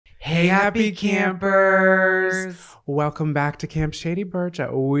Hey, happy campers! Welcome back to Camp Shady Birch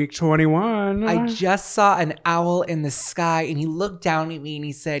at week 21. I just saw an owl in the sky and he looked down at me and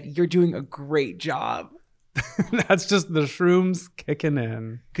he said, "You're doing a great job." That's just the shrooms kicking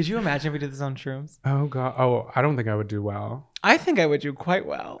in. Could you imagine if we did this on shrooms? Oh, God. Oh, I don't think I would do well. I think I would do quite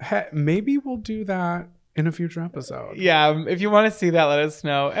well. Maybe we'll do that in a future episode. Yeah, if you want to see that, let us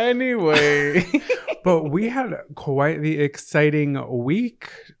know. Anyway. But we had quite the exciting week.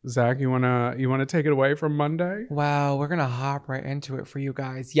 Zach, you wanna take it away from Monday? Wow, we're gonna hop right into it for you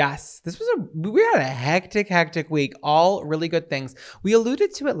guys. Yes, we had a hectic week. All really good things. We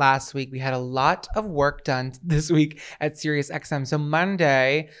alluded to it last week. We had a lot of work done this week at SiriusXM. So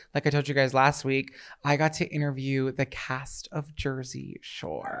Monday, like I told you guys last week, I got to interview the cast of Jersey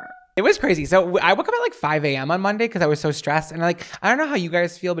Shore. It was crazy. So I woke up at like 5 a.m. on Monday because I was so stressed. And I don't know how you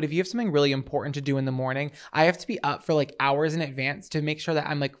guys feel, but if you have something really important to do in the morning, I have to be up for like hours in advance to make sure that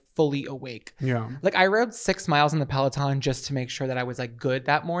I'm like fully awake. Yeah. Like I rode 6 miles in the Peloton just to make sure that I was like good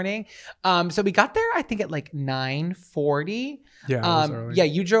that morning. So we got there, I think at like 9:40. Yeah, it was early. Yeah,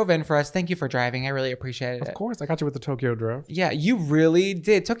 you drove in for us. Thank you for driving. I really appreciated it. Of course. I got you with the Tokyo Drift. Yeah, you really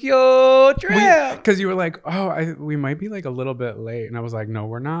did. Tokyo Drift. Because you were like, oh, we might be like a little bit late. And I was like, no,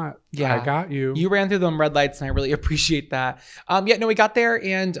 we're not. Yeah. I got you. You ran through them red lights and I really appreciate that. We got there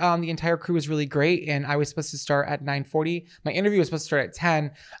and the entire crew was really great. And I was supposed to start at 9:40. My interview was supposed to start at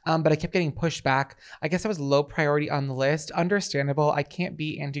 10, but I kept getting pushed back. I guess I was low priority on the list. Understandable. I can't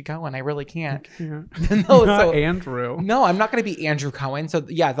be Andy Cohen. I really can't. No, so Andrew. No, I'm not going to be Andrew Cohen. So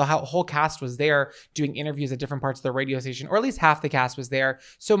yeah, the whole cast was there doing interviews at different parts of the radio station, or at least half the cast was there.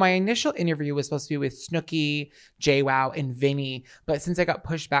 So my initial interview was supposed to be with Snooki, JWoww, and Vinny. But since I got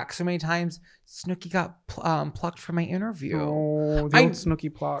pushed back so many times, Snooki got plucked from my interview. Oh, the old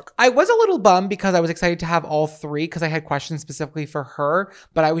Snooki pluck. I was a little bummed because I was excited to have all three because I had questions specifically for her,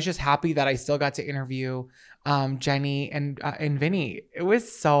 but I was just happy that I still got to interview Jenny and Vinny. It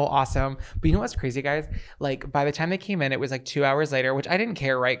was so awesome. But you know what's crazy, guys? Like by the time they came in, it was like 2 hours later, which I didn't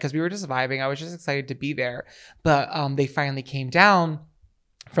care, right? Because we were just vibing. I was just excited to be there. But they finally came down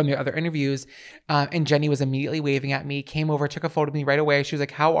from the other interviews, and Jenny was immediately waving at me, came over, took a photo of me right away. She was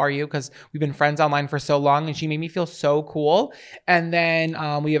like, "How are you?" Because we've been friends online for so long, and she made me feel so cool. And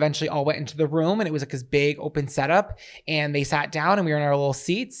then we eventually all went into the room, and it was like this big open setup, and they sat down, and we were in our little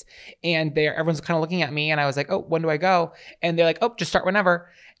seats, and everyone's kind of looking at me, and I was like, "Oh, when do I go?" And they're like, "Oh, just start whenever."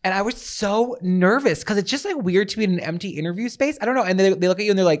 And I was so nervous because it's just like weird to be in an empty interview space. I don't know. And they look at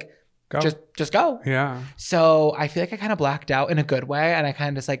you and they're like, go. Just go. Yeah. So I feel like I kind of blacked out in a good way and I kind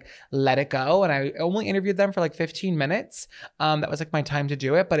of just like let it go. And I only interviewed them for like 15 minutes. That was like my time to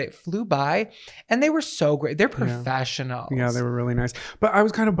do it, but it flew by and they were so great. They're professionals. Yeah, they were really nice. But I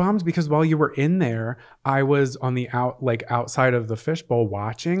was kind of bummed because while you were in there, I was on the outside of the fishbowl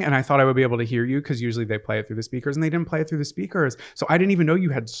watching, and I thought I would be able to hear you because usually they play it through the speakers, and they didn't play it through the speakers. So I didn't even know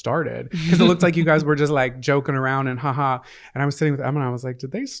you had started because it looked like you guys were just like joking around and haha. And I was sitting with Emma and I was like,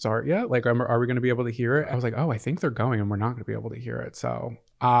 did they start yet? Like, are we going to be able to hear it? I was like, oh, I think they're going and we're not going to be able to hear it. So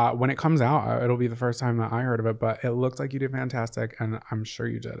when it comes out, it'll be the first time that I heard of it, but it looked like you did fantastic. And I'm sure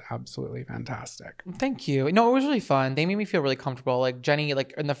you did absolutely fantastic. Thank you. No, it was really fun. They made me feel really comfortable. Like Jenny,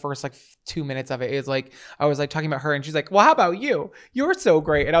 like in the first like 2 minutes of it is like, I was like talking about her and she's like, well, how about you? You're so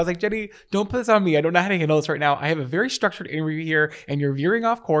great. And I was like, Jenny, don't put this on me. I don't know how to handle this right now. I have a very structured interview here and you're veering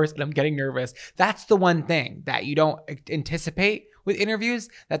off course and I'm getting nervous. That's the one thing that you don't anticipate with interviews,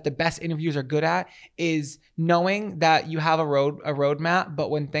 that the best interviews are good at, is knowing that you have a roadmap, but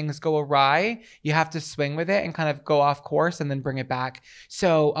when things go awry, you have to swing with it and kind of go off course and then bring it back.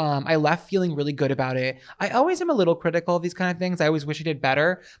 So I left feeling really good about it. I always am a little critical of these kind of things. I always wish I did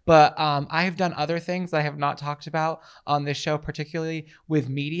better, but I have done other things that I have not talked about on this show, particularly with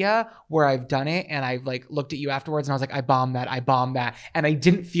media, where I've done it and I've like looked at you afterwards and I was like, I bombed that. And I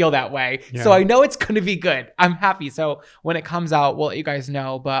didn't feel that way. Yeah. So I know it's going to be good. I'm happy. So when it comes out, we'll let you guys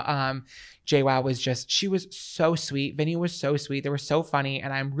know. But JWoww was she was so sweet. Vinny was so sweet. They were so funny.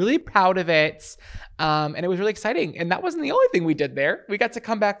 And I'm really proud of it. And it was really exciting. And that wasn't the only thing we did there. We got to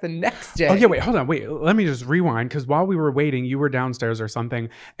come back the next day. Oh, yeah. Wait, hold on. Wait, let me just rewind. Because while we were waiting, you were downstairs or something.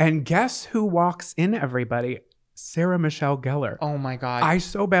 And guess who walks in, everybody? Sarah Michelle Gellar. Oh my God. I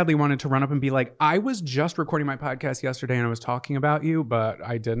so badly wanted to run up and be like, I was just recording my podcast yesterday and I was talking about you, but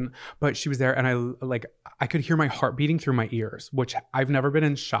I didn't. But she was there and I could hear my heart beating through my ears, which I've never been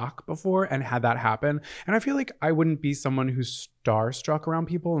in shock before and had that happen. And I feel like I wouldn't be someone who's starstruck around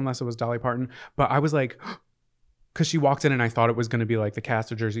people unless it was Dolly Parton. But I was like, because she walked in and I thought it was going to be like the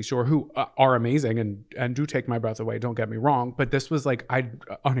cast of Jersey Shore, who are amazing and do take my breath away. Don't get me wrong. But this was like,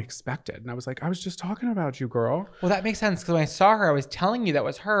 unexpected. And I was like, I was just talking about you, girl. Well, that makes sense because when I saw her, I was telling you that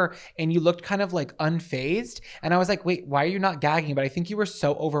was her and you looked kind of like unfazed. And I was like, wait, why are you not gagging? But I think you were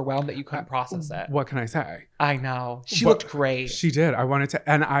so overwhelmed that you couldn't process it. What can I say? I know. She looked great. She did. I wanted to,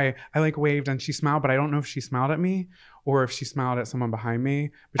 and I like waved and she smiled, but I don't know if she smiled at me or if she smiled at someone behind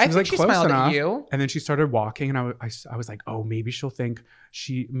me. But she was like close enough. At you. And then she started walking, and I was like, oh, maybe she'll think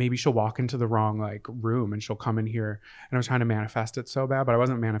maybe she'll walk into the wrong like room and she'll come in here. And I was trying to manifest it so bad, but I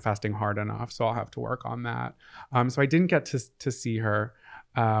wasn't manifesting hard enough, so I'll have to work on that. So I didn't get to see her.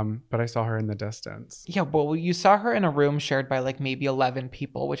 But I saw her in the distance. Yeah, well, you saw her in a room shared by like maybe 11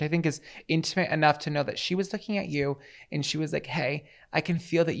 people, which I think is intimate enough to know that she was looking at you and she was like, hey, I can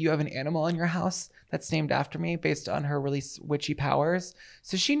feel that you have an animal in your house that's named after me based on her really witchy powers.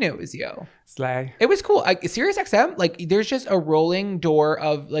 So she knew it was you. Slay. It was cool. Sirius XM, like there's just a rolling door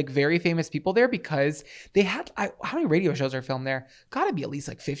of like very famous people there because they had, how many radio shows are filmed there? Gotta be at least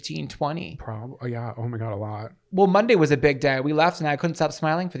like 15, 20. Probably, yeah. Oh my God, a lot. Well, Monday was a big day. We left and I couldn't stop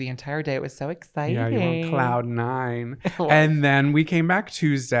smiling for the entire day. It was so exciting. Yeah, you were on cloud 9. And then we came back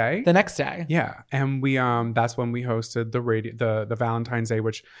Tuesday. The next day. Yeah. And we that's when we hosted the Valentine's Day,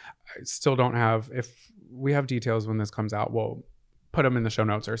 which I still don't have. If we have details when this comes out, we'll put them in the show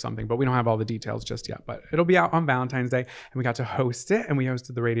notes or something, but we don't have all the details just yet. But it'll be out on Valentine's Day, and we got to host it, and we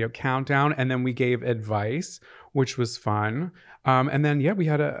hosted the radio countdown, and then we gave advice, which was fun. And then we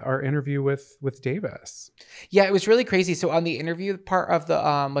had our interview with Davis. Yeah, it was really crazy. So on the interview part of the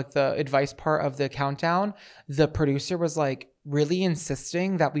like the advice part of the countdown, the producer was like really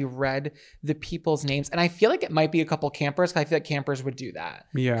insisting that we read the people's names. And I feel like it might be a couple campers, because I feel like campers would do that.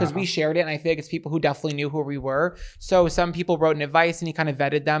 Yeah. Because we shared it, and I feel like it's people who definitely knew who we were. So some people wrote an advice, and he kind of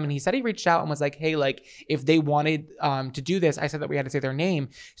vetted them. And he said he reached out and was like, hey, like if they wanted to do this, I said that we had to say their name.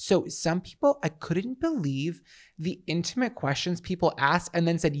 So some people, I couldn't believe the intimate questions people asked and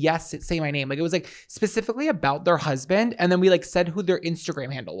then said, yes, say my name. Like it was like specifically about their husband. And then we like said who their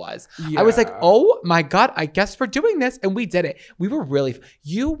Instagram handle was. Yeah. I was like, oh my God, I guess we're doing this. And we did it. We were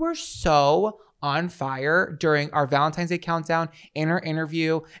you were so on fire during our Valentine's Day countdown and our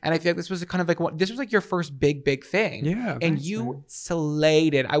interview. And I feel like this was kind of like this was like your first big thing. Yeah. And you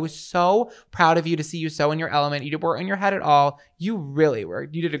slayed it. I was so proud of you to see you so in your element. You weren't in your head at all. You really were.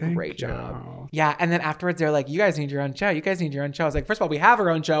 You did a great job. Yeah. And then afterwards, they're like, you guys need your own show. You guys need your own show. I was like, first of all, we have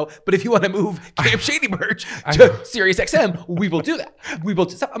our own show, but if you want to move Camp Shady merch to Sirius XM, we will do that. We will.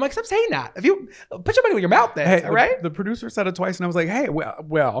 I'm like, stop saying that. If you put your money where your mouth is, hey, all right? The producer said it twice, and I was like, hey,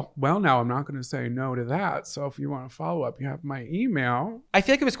 well, now I'm not going to say no to that. So if you want to follow up, you have my email. I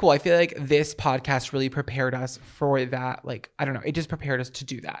feel like it was cool. I feel like this podcast really prepared us for that. Like, I don't know. It just prepared us to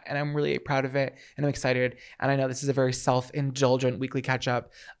do that. And I'm really proud of it. And I'm excited. And I know this is a very self-indulgent weekly catch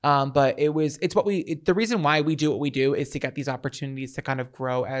up. But the reason why we do what we do is to get these opportunities to kind of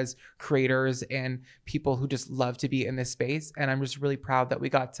grow as creators and people who just love to be in this space. And I'm just really proud that we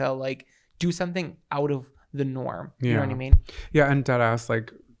got to like do something out of the norm. You know what I mean? Yeah. And deadass,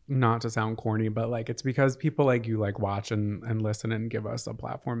 like, not to sound corny, but like it's because people like you like watch and listen and give us a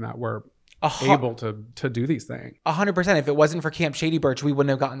platform that we're able to do these things. 100%. If it wasn't for Camp Shady Birch, we wouldn't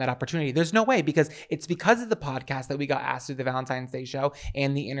have gotten that opportunity. There's no way, because it's because of the podcast that we got asked to the Valentine's Day show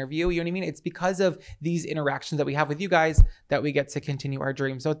and the interview. You know what I mean? It's because of these interactions that we have with you guys that we get to continue our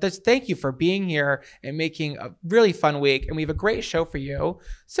dream. So thank you for being here and making a really fun week. And we have a great show for you.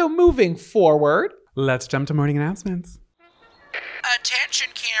 So moving forward, let's jump to morning announcements. Attention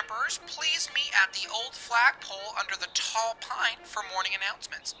campers, please meet at the old flagpole under the tall pine for morning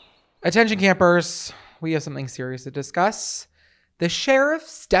announcements. Attention campers, we have something serious to discuss. The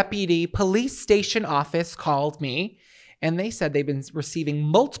sheriff's deputy police station office called me, and they said they've been receiving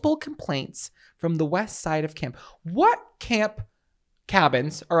multiple complaints from the west side of camp. What camp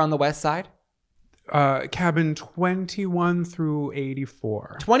cabins are on the west side? Cabin 21 through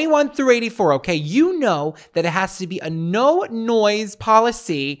 84. 21 through 84. Okay. You know that it has to be a no noise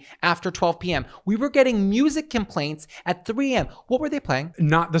policy after 12 p.m. We were getting music complaints at 3 a.m. What were they playing?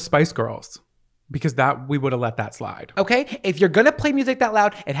 Not the Spice Girls, because that we would have let that slide. Okay. If you're going to play music that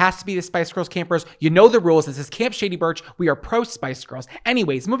loud, it has to be the Spice Girls campers. You know the rules. This is Camp Shady Birch. We are pro Spice Girls.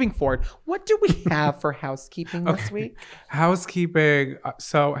 Anyways, moving forward, what do we have for housekeeping this week? Housekeeping.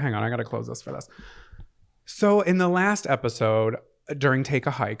 So hang on. I got to close this for this. So in the last episode, during Take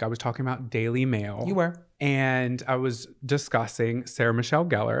a Hike, I was talking about Daily Mail. You were. And I was discussing Sarah Michelle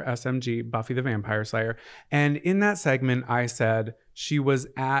Gellar, SMG, Buffy the Vampire Slayer. And in that segment, I said she was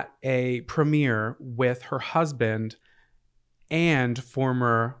at a premiere with her husband and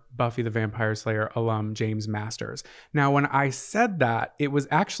former Buffy the Vampire Slayer alum James Masters. Now, when I said that, it was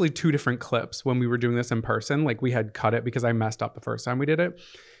actually 2 different clips when we were doing this in person. Like we had cut it because I messed up the first time we did it.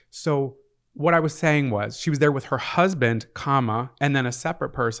 So what I was saying was she was there with her husband, comma, and then a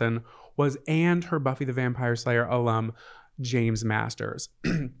separate person was and her Buffy the Vampire Slayer alum James Masters.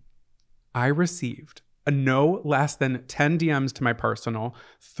 I received no less than 10 DMs to my personal,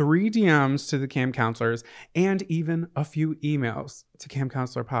 3 DMs to the camp counselors, and even a few emails to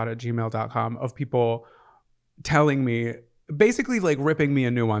campcounselorpod@gmail.com of people telling me, basically like ripping me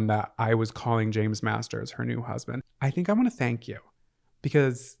a new one that I was calling James Masters her new husband. I think I want to thank you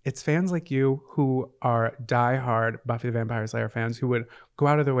because it's fans like you who are diehard Buffy the Vampire Slayer fans who would go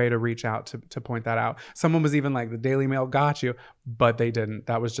out of their way to reach out to point that out. Someone was even like, the Daily Mail got you, but they didn't.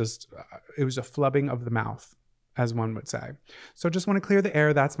 That was just, it was a flubbing of the mouth, as one would say. So just want to clear the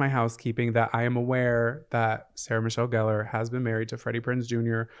air. That's my housekeeping, that I am aware that Sarah Michelle Gellar has been married to Freddie Prinze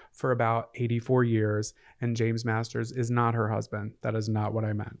Jr. for about 84 years, and James Masters is not her husband. That is not what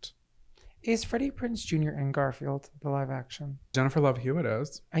I meant. Is Freddie Prinze Jr. in Garfield, the live action? Jennifer Love Hewitt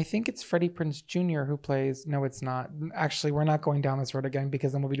is. I think it's Freddie Prinze Jr. who plays. No, it's not. Actually, we're not going down this road again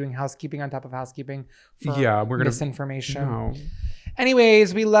because then we'll be doing housekeeping on top of housekeeping for we're gonna misinformation. No.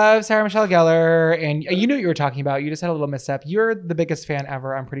 Anyways, we love Sarah Michelle Gellar, and you knew what you were talking about. You just had a little misstep. You're the biggest fan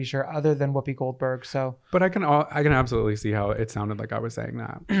ever, I'm pretty sure, other than Whoopi Goldberg. So, but I can absolutely see how it sounded like I was saying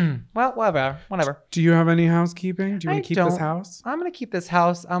that. Well, whatever. Do you have any housekeeping? Do you want to keep this house? I'm gonna keep this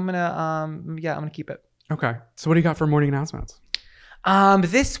house. I'm gonna keep it. Okay. So what do you got for morning announcements?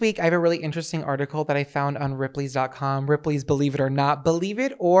 This week, I have a really interesting article that I found on Ripley's.com. Ripley's Believe It or Not. Believe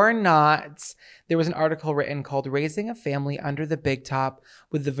it or not, there was an article written called Raising a Family Under the Big Top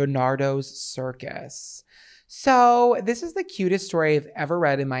with the Bernardo's Circus. So this is the cutest story I've ever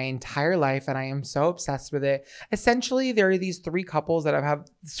read in my entire life, and I am so obsessed with it. Essentially, there are these 3 couples that have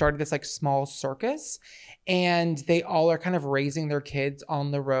started this like small circus, and they all are kind of raising their kids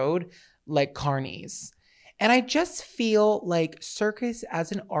on the road like carnies. And I just feel like circus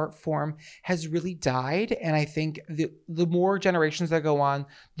as an art form has really died. And I think the more generations that go on,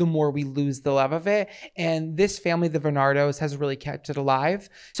 the more we lose the love of it. And this family, the Bernardos, has really kept it alive.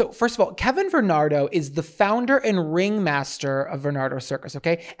 So first of all, Kevin Bernardo is the founder and ringmaster of Bernardo Circus,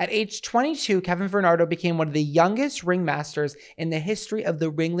 okay? At age 22, Kevin Bernardo became one of the youngest ringmasters in the history of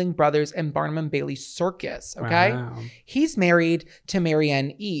the Ringling Brothers and Barnum and Bailey Circus, okay? Wow. He's married to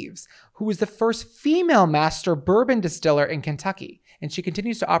Marianne Eves, who was the first female master bourbon distiller in Kentucky. And she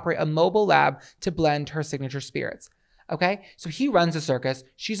continues to operate a mobile lab to blend her signature spirits. Okay, so he runs a circus.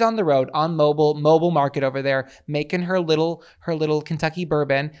 She's on the road, on mobile market over there, making her little Kentucky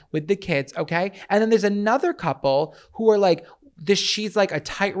bourbon with the kids. Okay, and then there's another couple who are like, she's like a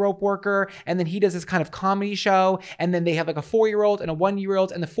tightrope worker, and then he does this kind of comedy show, and then they have like a 4-year-old and a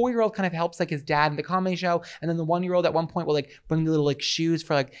 1-year-old, and the 4-year-old kind of helps like his dad in the comedy show, and then the 1-year-old at one point will like bring the little like shoes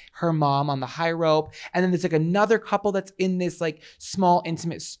for like her mom on the high rope, and then there's like another couple that's in this like small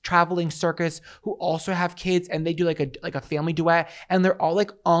intimate traveling circus who also have kids, and they do like a family duet, and they're all like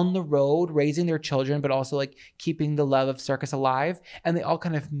on the road raising their children, but also like keeping the love of circus alive, and they all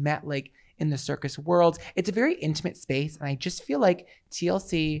kind of met like in the circus world. It's a very intimate space, and I just feel like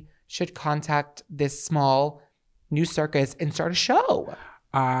TLC should contact this small new circus and start a show.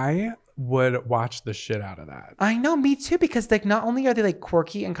 I would watch the shit out of that. I know, me too, because like not only are they like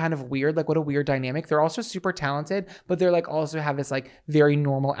quirky and kind of weird, like what a weird dynamic, they're also super talented, but they're like also have this like very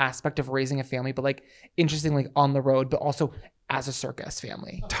normal aspect of raising a family, but like interesting, like on the road, but also as a circus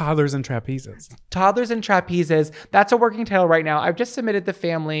family. Toddlers and Trapezes. Toddlers and Trapezes. That's a working title right now. I've just submitted the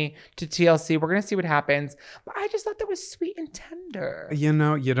family to TLC. We're going to see what happens. But I just thought that was sweet and tender. You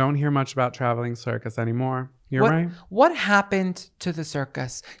know, you don't hear much about traveling circus anymore. You're right. What happened to the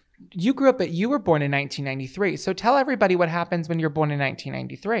circus? You were born in 1993. So tell everybody what happens when you're born in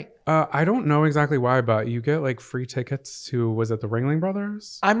 1993. I don't know exactly why, but you get like free tickets to, was it the Ringling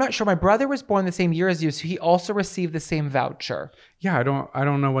Brothers? I'm not sure. My brother was born the same year as you, so he also received the same voucher. Yeah, I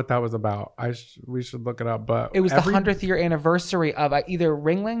don't know what that was about. We should look it up, but it was the 100th year anniversary of either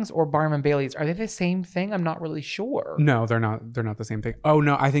Ringlings or Barnum and Bailey's. Are they the same thing? I'm not really sure. No, they're not. They're not the same thing. Oh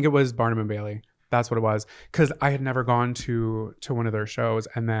no, I think it was Barnum and Bailey. That's what it was. Because I had never gone to one of their shows.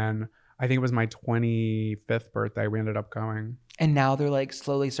 And then I think it was my 25th birthday. We ended up going. And now they're like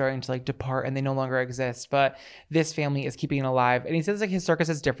slowly starting to like depart and they no longer exist. But this family is keeping it alive. And he says like his circus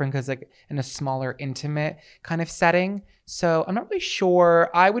is different because like in a smaller, intimate kind of setting. So I'm not really sure.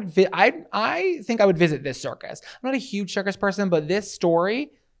 I think I would visit this circus. I'm not a huge circus person, but this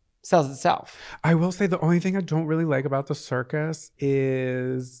story sells itself. I will say the only thing I don't really like about the circus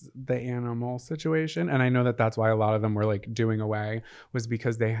is the animal situation. And I know that that's why a lot of them were like doing away, was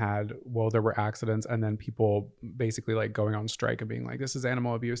because they had, well, there were accidents and then people basically like going on strike and being like, this is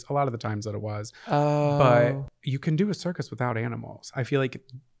animal abuse. A lot of the times that it was. But Oh. you can do a circus without animals. I feel like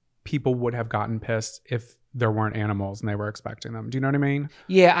people would have gotten pissed if there weren't animals and they were expecting them. Do you know what I mean?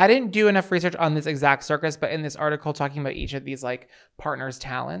 Yeah, I didn't do enough research on this exact circus, but in this article talking about each of these like partners'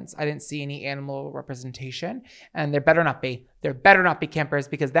 talents, I didn't see any animal representation, and there better not be. There better not be campers,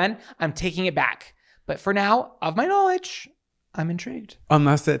 because then I'm taking it back. But for now, of my knowledge, I'm intrigued.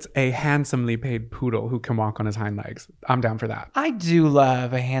 Unless it's a handsomely paid poodle who can walk on his hind legs. I'm down for that. I do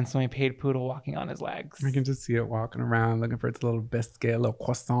love a handsomely paid poodle walking on his legs. I can just see it walking around looking for its little biscuit, little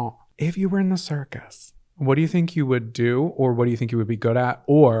croissant. If you were in the circus, what do you think you would do, or what do you think you would be good at,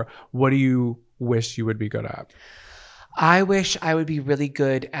 or what do you wish you would be good at? I wish I would be really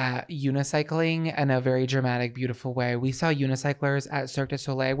good at unicycling in a very dramatic, beautiful way. We saw unicyclers at Cirque du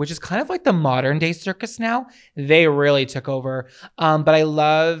Soleil, which is kind of like the modern day circus now. They really took over. But I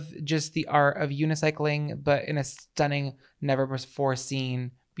love just the art of unicycling, but in a stunning, never before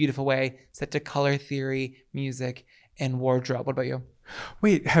seen, beautiful way, set to color theory, music, and wardrobe. What about you?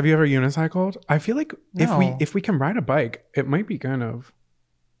 Wait, have you ever unicycled? I feel like No. if we can ride a bike, it might be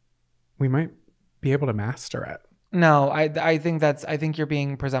we might be able to master it. No, I think you're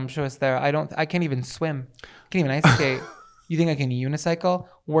being presumptuous there. I can't even swim. I can't even ice skate. You think I can unicycle?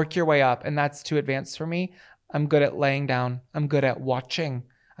 Work your way up, and that's too advanced for me. I'm good at laying down. I'm good at watching.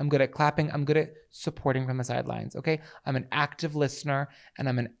 I'm good at clapping. I'm good at supporting from the sidelines. Okay? I'm an active listener and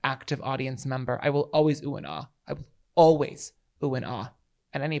I'm an active audience member. I will always ooh and ah. I will always ooh and ah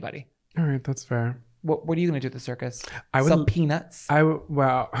at anybody. All right, that's fair. What are you gonna do at the circus? I would Sell peanuts.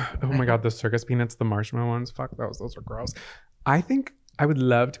 Wow. Oh my God, the circus peanuts, the marshmallow ones. Fuck those. Those are gross. I think I would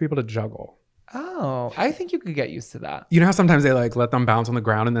love to be able to juggle. Oh, I think you could get used to that. You know how sometimes they like let them bounce on the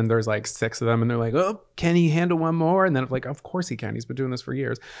ground and then there's like 6 of them and they're like, oh, can he handle one more? And then like, of course he can. He's been doing this for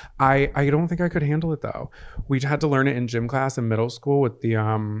years. I don't think I could handle it though. We had to learn it in gym class in middle school with the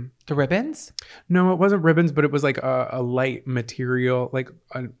The ribbons? no, it wasn't ribbons, but it was like a light material, like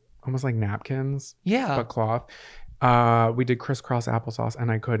almost like napkins, Yeah. but cloth. We did crisscross applesauce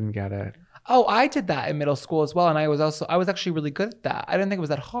and I couldn't get it. Oh, I did that in middle school as well, and I was actually really good at that. I didn't think it was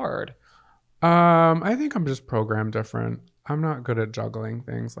that hard. I think I'm just programmed different. I'm not good at juggling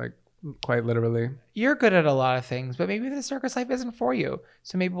things, like quite literally. You're good at a lot of things, but maybe the circus life isn't for you.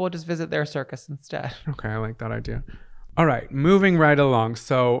 So maybe we'll just visit their circus instead. Okay, I like that idea. All right, moving right along.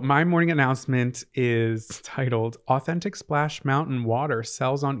 So my morning announcement is titled Authentic Splash Mountain Water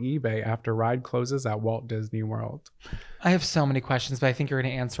Sells on eBay After Ride Closes at Walt Disney World. I have so many questions, but I think you're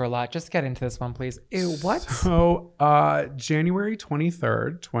going to answer a lot. Just get into this one, please. Ew, what? So January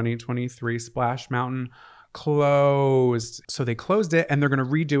 23rd, 2023, Splash Mountain closed. So they closed it and they're going to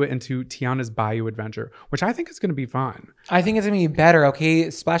redo it into Tiana's Bayou Adventure, which I think is going to be fun. I think it's going to be better, okay?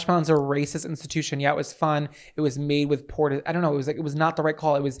 Splash Mountain's a racist institution. Yeah, it was fun. It was made with I don't know. It was not the right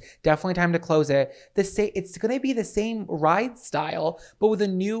call. It was definitely time to close it. It's going to be the same ride style, but with a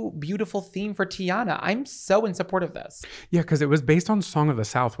new beautiful theme for Tiana. I'm so in support of this. Yeah, because it was based on Song of the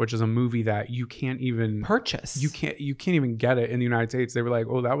South, which is a movie that you can't even Purchase. You can't even get it in the United States. They were like,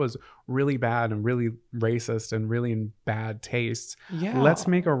 oh, that was really bad and really racist and really in bad taste. Yeah. Let's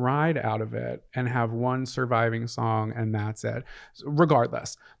make a ride out of it and have one surviving song and that's it. So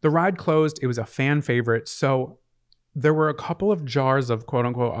regardless, the ride closed. It was a fan favorite. So there were a couple of jars of quote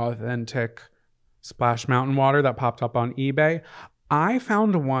unquote authentic Splash Mountain water that popped up on eBay. I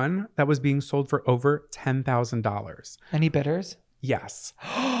found one that was being sold for over $10,000. Any bidders? Yes.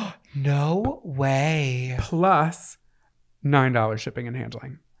 No way. Plus $9 shipping and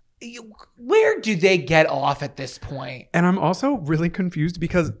handling. Where do they get off at this point? And I'm also really confused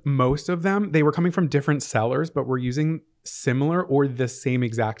because most of them, they were coming from different sellers, but were using similar or the same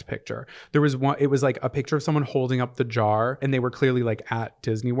exact picture. There was one, it was like a picture of someone holding up the jar and they were clearly like at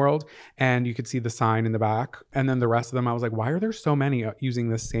Disney World and you could see the sign in the back. And then the rest of them, I was like, why are there so many using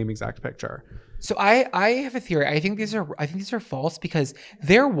the same exact picture? So I have a theory. I think these are false because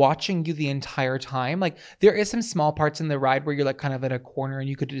they're watching you the entire time. Like there is some small parts in the ride where you're like kind of at a corner and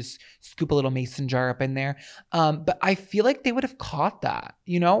you could just scoop a little mason jar up in there. But I feel like they would have caught that,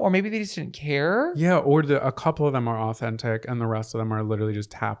 or maybe they just didn't care. Yeah, or a couple of them are authentic and the rest of them are literally just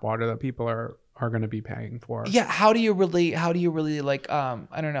tap water that people are going to be paying for. Yeah, how do you really like I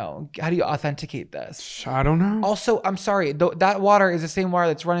don't know, how do you authenticate this? I don't know. Also, I'm sorry, that water is the same water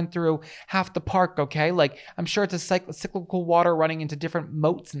that's running through half the park, okay? Like I'm sure it's a cyclical water running into different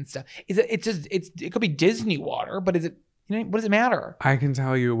moats and stuff. It could be Disney water, but is it You know, what does it matter? I can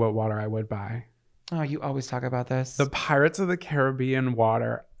tell you what water I would buy. Oh, you always talk about this. The Pirates of the Caribbean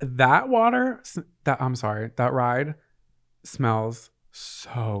water. That ride smells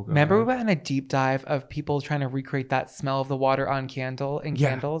so good. Remember we went on a deep dive of people trying to recreate that smell of the water on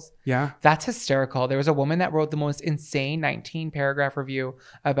candles? Yeah. That's hysterical. There was a woman that wrote the most insane 19-paragraph review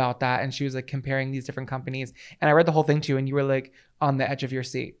about that. And she was like comparing these different companies. And I read the whole thing to you and you were like on the edge of your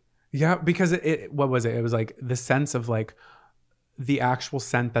seat. Yeah, because what was it? It was like the sense of like the actual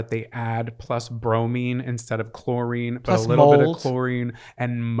scent that they add plus bromine instead of chlorine, Plus but a little bit of mold. chlorine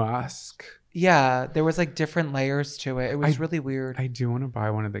and musk. Yeah, there was like different layers to it. It was really weird. I do want to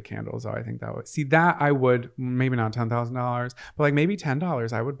buy one of the candles though. I think that would that I would, maybe not $10,000, but like maybe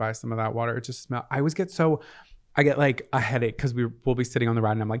 $10. I would buy some of that water. It just smell. I get like a headache because we'll be sitting on the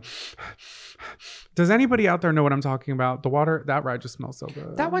ride and I'm like, does anybody out there know what I'm talking about? The water, that ride just smells so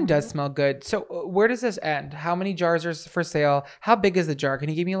good. That one does smell good. So where does this end? How many jars are for sale? How big is the jar? Can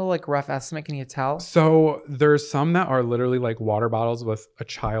you give me a little like rough estimate? Can you tell? So there's some that are literally like water bottles with a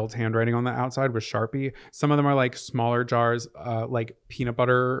child's handwriting on the outside with Sharpie. Some of them are like smaller jars, like peanut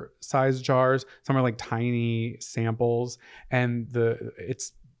butter sized jars. Some are like tiny samples, and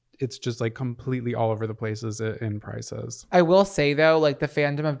it's just like completely all over the places in prices. I will say though, like the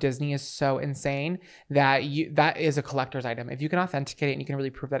fandom of Disney is so insane that that is a collector's item. If you can authenticate it and you can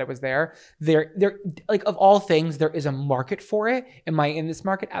really prove that it was there like of all things, there is a market for it. Am I in this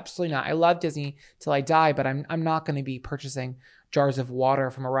market? Absolutely not. I love Disney till I die, but I'm not going to be purchasing jars of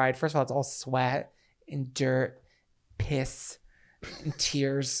water from a ride. First of all, it's all sweat and dirt, piss, and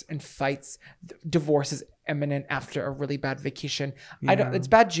tears and fights. Divorce is imminent after a really bad vacation. Yeah. It's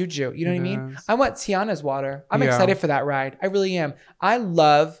bad juju. You know what I mean? I want Tiana's water. I'm Yeah. excited for that ride. I really am. I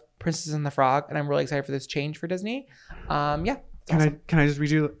love Princess and the Frog, and I'm really excited for this change for Disney. Yeah. Can I just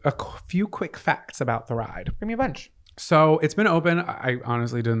read you a few quick facts about the ride? Bring me a bunch. So it's been open. I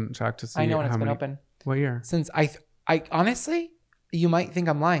honestly didn't check to see. I know when how it's been many- open. What year? Since I honestly, you might think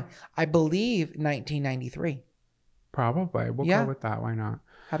I'm lying. I believe 1993. Probably. We'll Yeah. go with that. Why not?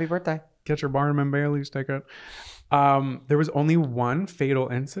 Happy birthday. Get your Barnum and Bailey's ticket. There was only one fatal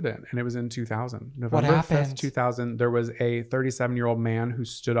incident, and it was in 2000. November 5th, happened? 2000. There was a 37-year-old man who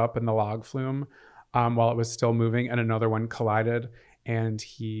stood up in the log flume while it was still moving, and another one collided, and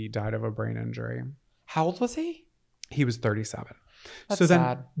he died of a brain injury. How old was he? He was 37. That's so then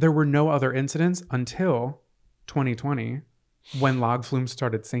sad. there were no other incidents until 2020 when log flumes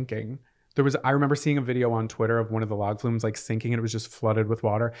started sinking. I remember seeing a video on Twitter of one of the log flumes like sinking and it was just flooded with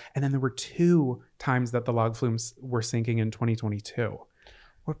water. And then there were 2 times that the log flumes were sinking in 2022.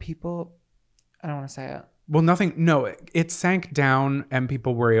 Were people, I don't want to say it. Well, it sank down and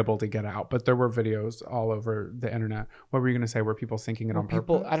people were able to get out, but there were videos all over the internet. What were you going to say? Were people sinking it on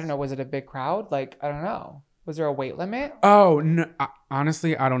purpose? I don't know. Was it a big crowd? Like, I don't know. Was there a weight limit? Oh, no.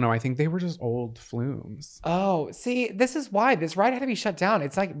 Honestly, I don't know. I think they were just old flumes. Oh, see, this is why this ride had to be shut down.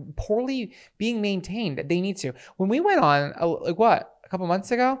 It's like poorly being maintained. They need to. When we went on, a couple months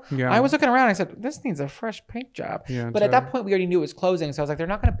ago, Yeah. I was looking around. I said, this needs a fresh paint job. Yeah, but at that point, we already knew it was closing. So I was like, they're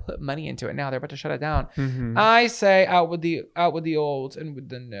not going to put money into it now. They're about to shut it down. Mm-hmm. I say out with the old and with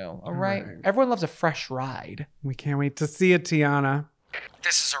the new. All right. Right. Everyone loves a fresh ride. We can't wait to see it, Tiana.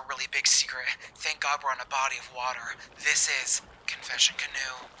 This is a really big secret. Thank God we're on a body of water. This is Confession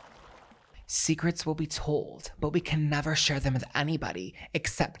Canoe. Secrets will be told, but we can never share them with anybody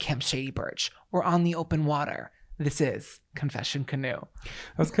except Camp Shady Birch. We're on the open water. This is Confession Canoe.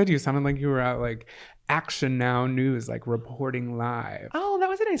 That's good. You sounded like you were at like Action Now News, like reporting live. Oh, that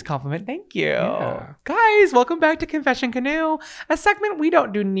was a nice compliment. Thank you. Yeah. Guys, welcome back to Confession Canoe, a segment we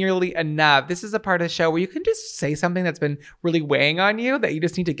don't do nearly enough. This is a part of the show where you can just say something that's been really weighing on you that you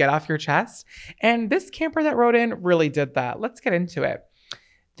just need to get off your chest. And this camper that wrote in really did that. Let's get into it.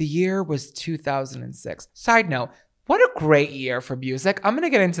 The year was 2006. Side note, what a great year for music. I'm going to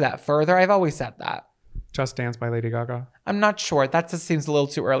get into that further. I've always said that. Just Dance by Lady Gaga. I'm not sure. That just seems a little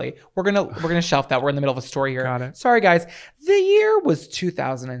too early. We're gonna shelf that. We're in the middle of a story here. Got it. Sorry, guys. The year was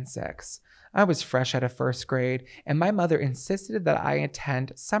 2006. I was fresh out of first grade, and my mother insisted that I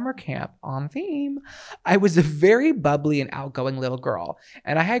attend summer camp on theme. I was a very bubbly and outgoing little girl,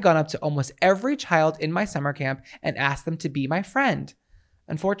 and I had gone up to almost every child in my summer camp and asked them to be my friend.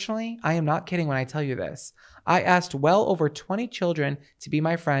 Unfortunately, I am not kidding when I tell you this. I asked well over 20 children to be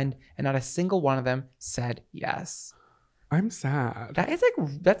my friend, and not a single one of them said yes. I'm sad. That is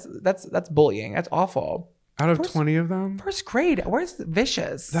like that's bullying. That's awful. Out of 20 of them? First grade. Where's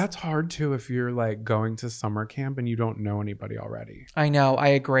Vicious? That's hard too if you're like going to summer camp and you don't know anybody already. I know. I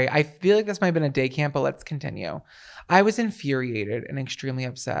agree. I feel like this might have been a day camp, but let's continue. I was infuriated and extremely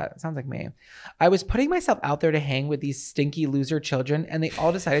upset. Sounds like me. I was putting myself out there to hang with these stinky loser children, and they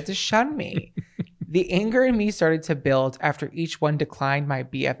all decided to shun me. The anger in me started to build after each one declined my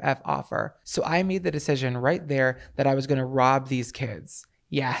BFF offer. So I made the decision right there that I was going to rob these kids.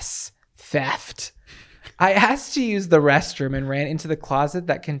 Yes, theft. I asked to use the restroom and ran into the closet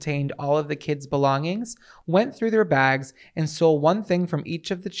that contained all of the kids' belongings, went through their bags, and stole one thing from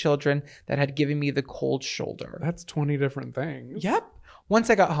each of the children that had given me the cold shoulder. That's 20 different things. Yep. Once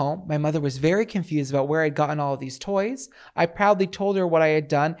I got home, my mother was very confused about where I'd gotten all of these toys. I proudly told her what I had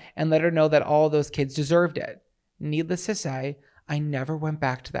done and let her know that all of those kids deserved it. Needless to say, I never went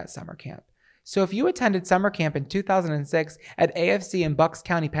back to that summer camp. So if you attended summer camp in 2006 at AFC in Bucks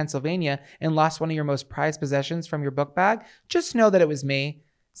County, Pennsylvania, and lost one of your most prized possessions from your book bag, just know that it was me.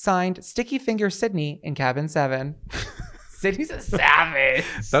 Signed, Sticky Finger Sydney in Cabin 7. Sydney's a savage.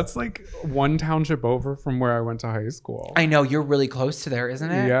 That's like one township over from where I went to high school. I know, you're really close to there,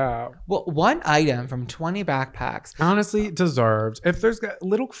 isn't it? Yeah. Well, one item from 20 backpacks. Honestly, deserved. If there's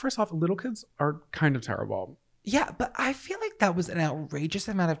first off, little kids are kind of terrible. Yeah, but I feel like that was an outrageous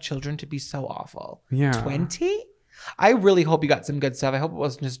amount of children to be so awful. Yeah. 20? I really hope you got some good stuff. I hope it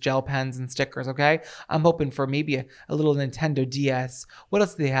wasn't just gel pens and stickers, okay? I'm hoping for maybe a little Nintendo DS. What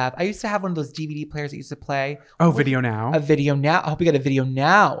else do they have? I used to have one of those DVD players that used to play. Oh, Video Now? A Video Now. I hope you got a Video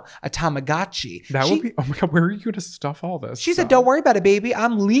Now. A Tamagotchi. That would be, oh my God, where are you going to stuff all this? She said, don't worry about it, baby.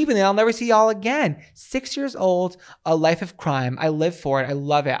 I'm leaving it. I'll never see y'all again. 6 years old, a life of crime. I live for it. I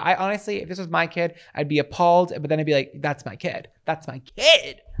love it. I honestly, if this was my kid, I'd be appalled, but then I'd be like, that's my kid. That's my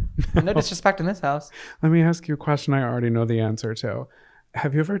kid. No disrespect in this house. Let me ask you a question I already know the answer to.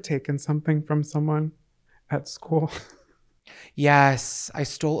 Have you ever taken something from someone at school? Yes, I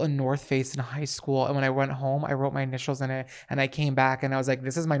stole a North Face in high school, and when I went home, I wrote my initials in it, and I came back, and I was like,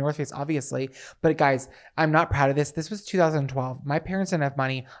 this is my North Face, obviously. But guys, I'm not proud of this. This was 2012. My parents didn't have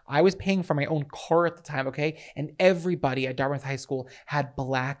money. I was paying for my own car at the time, okay? And everybody at Dartmouth High School had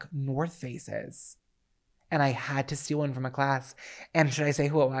black North Faces. And I had to steal one from a class. And should I say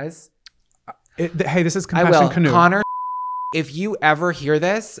who it was? Hey, this is I Compassion will. Canoe. Connor, if you ever hear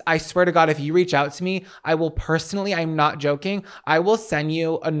this, I swear to God, if you reach out to me, I will personally, I'm not joking, I will send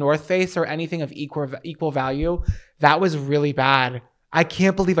you a North Face or anything of equal value. That was really bad. I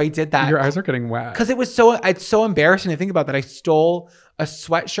can't believe I did that. Your eyes are getting wet. Because it's so embarrassing to think about that. I stole a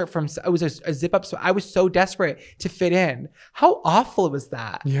sweatshirt from, it was a zip up. So I was so desperate to fit in. How awful was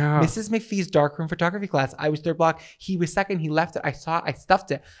that? Yeah. Mrs. McPhee's darkroom photography class. I was third block. He was second. He left it. I saw it. I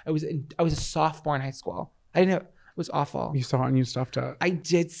stuffed it. I was a sophomore in high school. I didn't know. It was awful. You saw it and you stuffed it. I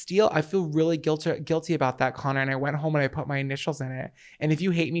did steal. I feel really guilty about that, Connor. And I went home and I put my initials in it. And if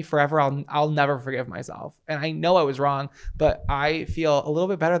you hate me forever, I'll never forgive myself. And I know I was wrong, but I feel a little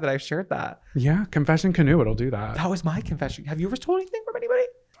bit better that I shared that. Yeah, Confession Canoe, it'll do that. That was my confession. Have you ever stolen anything from anybody?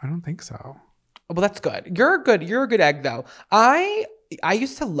 I don't think so. Well, that's good. You're a good egg though. I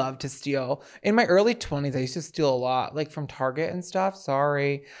used to love to steal. In my early 20s, I used to steal a lot, like from Target and stuff.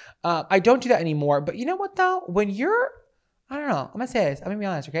 Sorry. I don't do that anymore. But you know what though? When I don't know. I'm going to say this. I'm going to be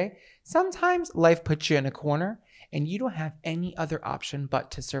honest, okay? Sometimes life puts you in a corner and you don't have any other option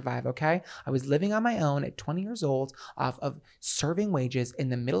but to survive, okay? I was living on my own at 20 years old off of serving wages in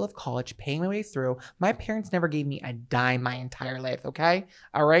the middle of college, paying my way through. My parents never gave me a dime my entire life, okay?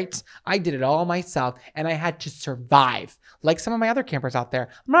 All right? I did it all myself and I had to survive like some of my other campers out there.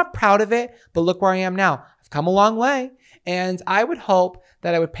 I'm not proud of it, but look where I am now. I've come a long way and I would hope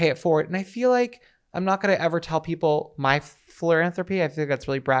that I would pay it forward. And I feel like I'm not going to ever tell people my philanthropy. I think that's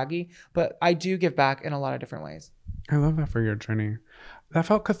really braggy, but I do give back in a lot of different ways. I love that for your journey. That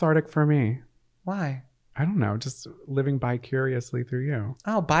felt cathartic for me. Why? I don't know. Just living bi-curiously through you.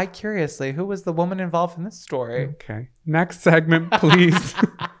 Oh, bi-curiously. Who was the woman involved in this story? Okay. Next segment, please.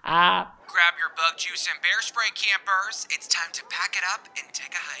 Grab your bug juice and bear spray, campers. It's time to pack it up and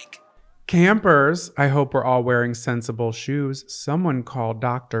take a hike. Campers, I hope we're all wearing sensible shoes. Someone called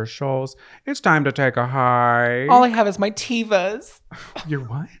Dr. Scholl's. It's time to take a hike. All I have is my Tevas. Your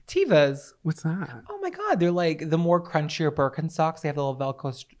what? Tevas. What's that? Oh my God. They're like the more crunchier Birkenstocks. They have the little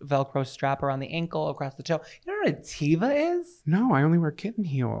Velcro strap around the ankle, across the toe. You know what a Teva is? No, I only wear kitten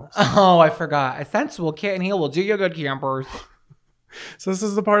heels. Oh, I forgot. A sensible kitten heel will do you good, campers. So this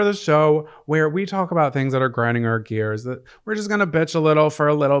is the part of the show where we talk about things that are grinding our gears, that we're just going to bitch a little for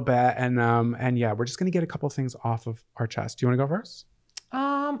a little bit. And yeah, we're just going to get a couple things off of our chest. Do you want to go first?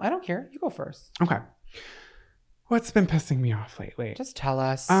 I don't care. You go first. Okay. What's been pissing me off lately? Just tell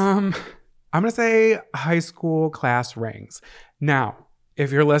us. I'm going to say high school class rings. Now,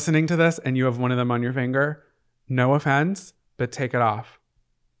 if you're listening to this and you have one of them on your finger, no offense, but take it off.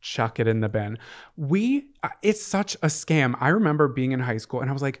 Chuck it in the bin. It's such a scam. I remember being in high school and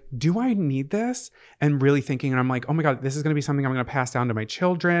I was like, do I need this? And really thinking, and I'm like, oh my God, this is going to be something I'm going to pass down to my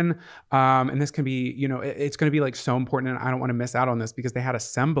children. And this can be, it's going to be like so important. And I don't want to miss out on this because they had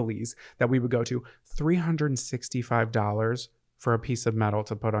assemblies that we would go to. $365 for a piece of metal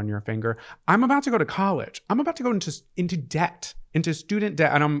to put on your finger. I'm about to go to college. I'm about to go into debt, into student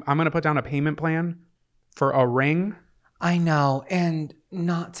debt. And I'm going to put down a payment plan for a ring. I know. And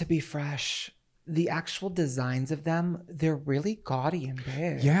not to be fresh, the actual designs of them, they're really gaudy and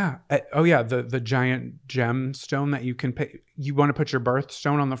big. Yeah. Oh yeah. The giant gemstone that you can pay. You want to put your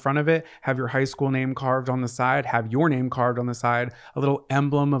birthstone on the front of it, have your high school name carved on the side, have your name carved on the side, a little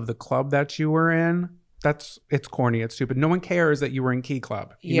emblem of the club that you were in. It's corny. It's stupid. No one cares that you were in Key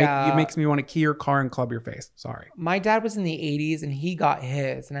Club. It makes me want to key your car and club your face. Sorry. My dad was in the 80s and he got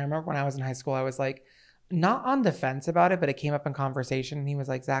his. And I remember when I was in high school, I was like, not on the fence about it, but it came up in conversation. And he was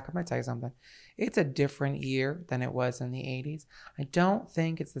like, Zach, I'm going to tell you something. It's a different year than it was in the 80s. I don't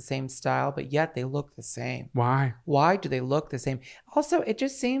think it's the same style, but yet they look the same. Why? Why do they look the same? Also, it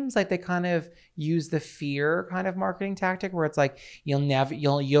just seems like they kind of use the fear kind of marketing tactic where it's like,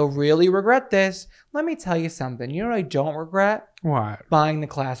 you'll really regret this. Let me tell you something. You know what I don't regret? What? Buying the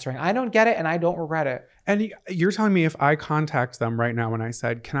class ring. I don't get it and I don't regret it. And you're telling me if I contact them right now and I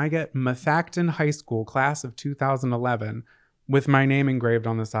said, can I get Methacton High School class of 2011 with my name engraved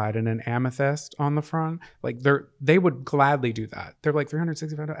on the side and an amethyst on the front, like they would gladly do that. They're like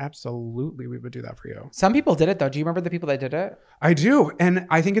 $365. Absolutely, we would do that for you. Some people did it though. Do you remember the people that did it? I do. And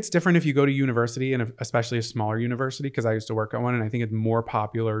I think it's different if you go to university, and especially a smaller university, because I used to work at one, and I think it's more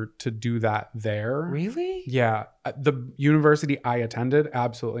popular to do that there. Really? Yeah. The university I attended,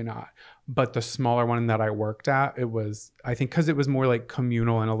 absolutely not. But the smaller one that I worked at, it was, I think, because it was more like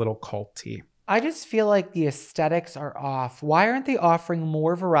communal and a little culty. I just feel like the aesthetics are off. Why aren't they offering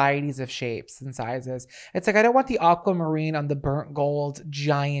more varieties of shapes and sizes? It's like, I don't want the aquamarine on the burnt gold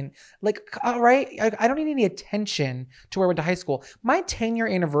giant. Like, all right, I don't need any attention to where I went to high school. My 10-year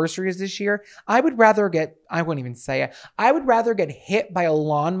anniversary is this year. I wouldn't even say it. I would rather get hit by a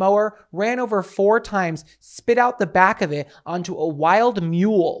lawnmower, ran over 4 times, spit out the back of it onto a wild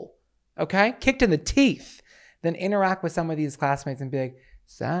mule, okay? Kicked in the teeth, than interact with some of these classmates and be like,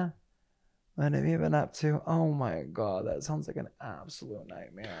 Sir, what have you been up to? Oh my God, that sounds like an absolute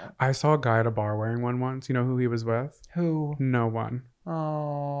nightmare. I saw a guy at a bar wearing one once. You know who he was with? Who? No one.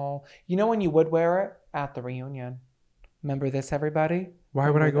 Oh, you know when you would wear it? At the reunion. Remember this, everybody? Why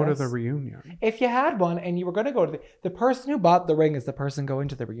would I go to the reunion? If you had one and you were going to go to the person who bought the ring is the person going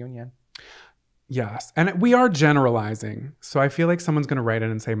to the reunion. Yes. And we are generalizing. So I feel like someone's going to write in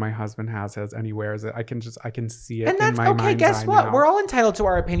and say, my husband has his and he wears it. I can see it and that's in my okay. mind's Guess eye what? now. We're all entitled to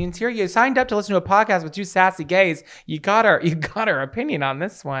our opinions here. You signed up to listen to a podcast with 2 sassy gays. You got our opinion on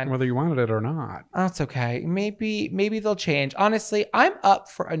this one. Whether you wanted it or not. That's okay. Maybe they'll change. Honestly, I'm up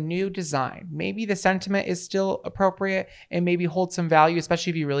for a new design. Maybe the sentiment is still appropriate and maybe hold some value,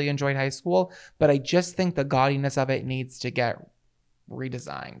 especially if you really enjoyed high school. But I just think the gaudiness of it needs to get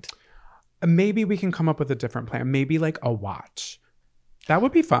redesigned. Maybe we can come up with a different plan. Maybe like a watch. That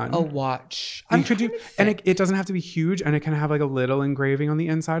would be fun. A watch. And it doesn't have to be huge, and it can have like a little engraving on the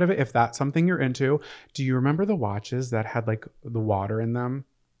inside of it if that's something you're into. Do you remember the watches that had like the water in them?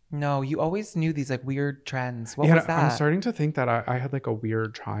 No, you always knew these like weird trends. What was that? I'm starting to think that I had like a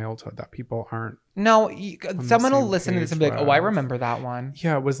weird childhood that people aren't. No, someone will listen to this and be like, oh, I remember that one.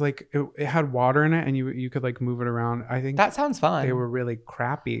 Yeah, it was like, it had water in it and you could like move it around. I think that sounds fun. They were really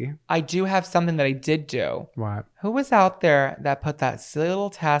crappy. I do have something that I did do. What? Who was out there that put that silly little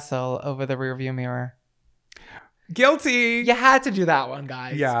tassel over the rearview mirror? Guilty. You had to do that one,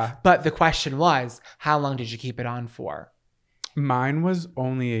 guys. Yeah. But the question was, how long did you keep it on for? Mine was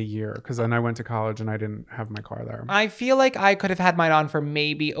only a year because then I went to college and I didn't have my car there. I feel like I could have had mine on for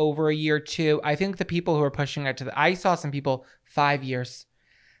maybe over a year too. I think the people who are pushing it I saw some people 5 years.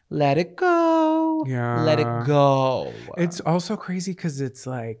 Let it go. Yeah. Let it go. It's also crazy because it's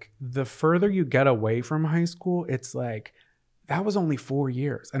like the further you get away from high school, it's like that was only 4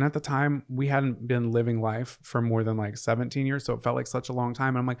 years. And at the time, we hadn't been living life for more than like 17 years. So it felt like such a long time.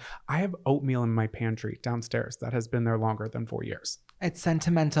 And I'm like, I have oatmeal in my pantry downstairs that has been there longer than 4 years. It's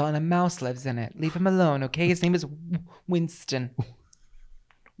sentimental and a mouse lives in it. Leave him alone, okay? His name is Winston.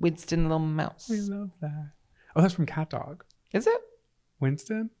 Winston Little Mouse. I love that. Oh, that's from Cat Dog. Is it?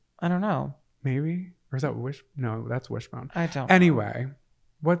 Winston? I don't know. Maybe? Or is that No, that's Wishbone. I don't Anyway.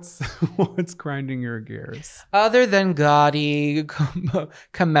 What's what's grinding your gears? Other than gaudy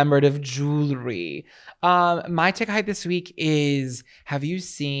commemorative jewelry, my take high this week is: have you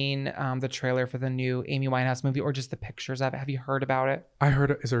seen the trailer for the new Amy Winehouse movie, or just the pictures of it? Have you heard about it? I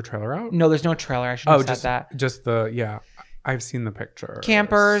heard. Is there a trailer out? No, there's no trailer. I shouldn't have said that. Just the yeah. I've seen the picture.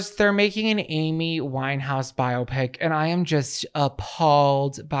 Campers, they're making an Amy Winehouse biopic, and I am just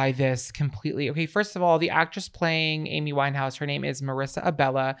appalled by this completely. Okay, first of all, the actress playing Amy Winehouse, her name is Marissa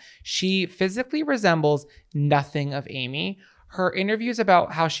Abella. She physically resembles nothing of Amy. Her interviews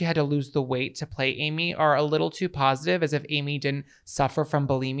about how she had to lose the weight to play Amy are a little too positive, as if Amy didn't suffer from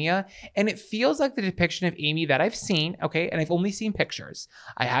bulimia. And it feels like the depiction of Amy that I've seen, okay, and I've only seen pictures.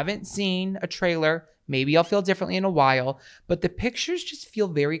 I haven't seen a trailer. Maybe I'll feel differently in a while, but the pictures just feel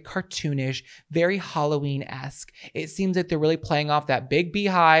very cartoonish, very Halloween-esque. It seems like they're really playing off that big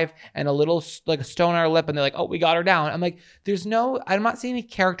beehive and a little like a stone on her lip, and they're like, oh, we got her down. I'm like, I'm not seeing any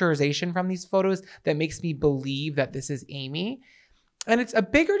characterization from these photos that makes me believe that this is Amy. And it's a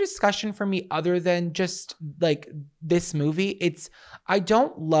bigger discussion for me other than just like this movie. I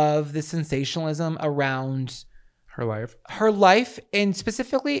don't love the sensationalism around her life, and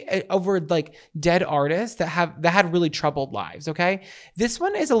specifically over like dead artists that had really troubled lives. Okay, this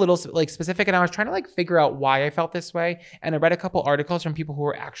one is a little like specific, and I was trying to like figure out why I felt this way, and I read a couple articles from people who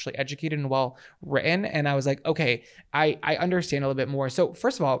were actually educated and well written, and I was like, okay, I understand a little bit more. So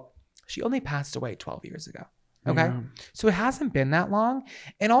first of all, she only passed away 12 years ago. Okay. Yeah. So it hasn't been that long.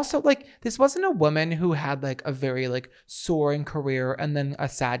 And also, like, this wasn't a woman who had like a very like soaring career and then a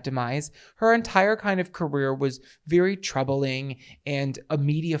sad demise. Her entire kind of career was very troubling and a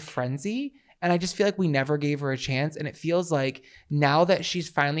media frenzy. And I just feel like we never gave her a chance. And it feels like now that she's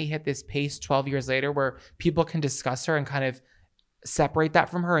finally hit this pace 12 years later where people can discuss her and kind of separate that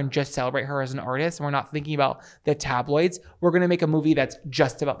from her and just celebrate her as an artist, and we're not thinking about the tabloids, we're going to make a movie that's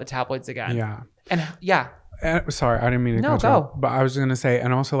just about the tabloids again. Yeah. And yeah. Sorry, I didn't mean to cut you off, but I was just gonna say,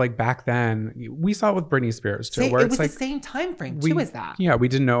 and also like back then, we saw it with Britney Spears too, where it was like the same time frame too as that. Yeah, we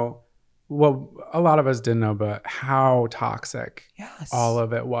didn't know. Well, a lot of us didn't know, but how toxic all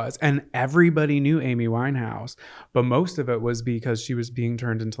of it was, and everybody knew Amy Winehouse, but most of it was because she was being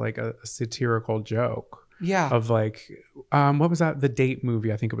turned into like a satirical joke. Yeah. Of like, what was that? The Date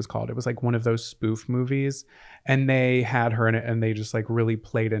movie, I think it was called. It was like one of those spoof movies, and they had her in it, and they just like really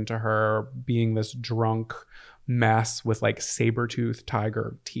played into her being this drunk mess with like saber-toothed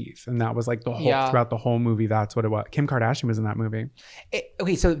tiger teeth, and that was like the whole throughout the whole movie. That's what it was. Kim Kardashian was in that movie.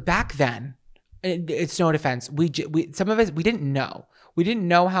 Okay, so back then, it's no defense, we some of us, we didn't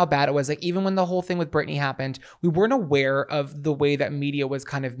know how bad it was. Like even when the whole thing with Britney happened, we weren't aware of the way that media was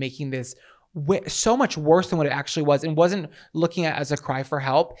kind of making this so much worse than what it actually was, and wasn't looking at it as a cry for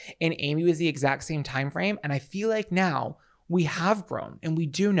help. And Amy was the exact same time frame, and I feel like now we have grown and we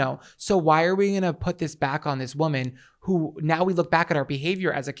do know. So why are we going to put this back on this woman who now we look back at our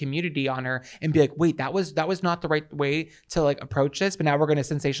behavior as a community on her and be like, wait, that was not the right way to like approach this, but now we're going to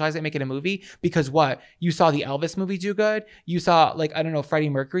sensationalize it, make it a movie? Because what? You saw the Elvis movie do good? You saw like, I don't know, Freddie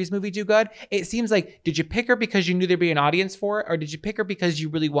Mercury's movie do good? It seems like, did you pick her because you knew there'd be an audience for it? Or did you pick her because you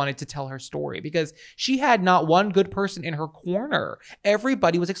really wanted to tell her story? Because she had not one good person in her corner.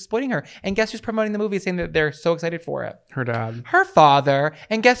 Everybody was exploiting her. And guess who's promoting the movie, saying that they're so excited for it? Her dad. Her father.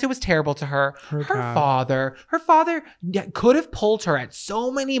 And guess who was terrible to her? Her father. Her father could have pulled her at so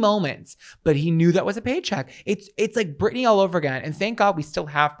many moments, but he knew that was a paycheck. It's like Britney all over again. And thank God we still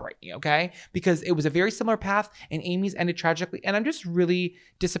have Britney, okay? Because it was a very similar path, and Amy's ended tragically. And I'm just really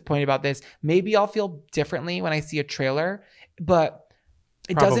disappointed about this. Maybe I'll feel differently when I see a trailer, but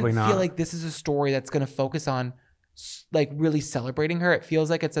it doesn't feel like this is a story that's going to focus on like really celebrating her. It feels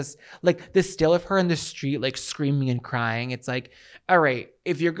like it's like the still of her in the street, like screaming and crying. It's like, all right,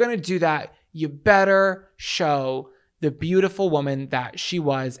 if you're going to do that, you better show the beautiful woman that she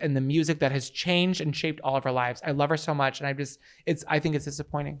was and the music that has changed and shaped all of her lives. I love her so much, and I think it's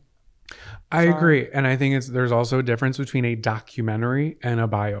disappointing. I agree, and I think there's also a difference between a documentary and a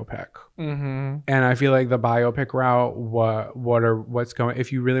biopic. Mm-hmm. And I feel like the biopic route, what's going?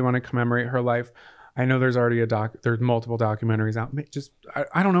 If you really want to commemorate her life, I know there's already there's multiple documentaries out. Just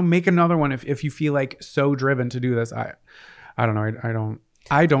I don't know, make another one if you feel like so driven to do this. I don't know.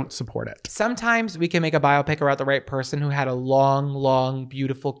 I don't support it. Sometimes we can make a biopic about the right person who had a long, long,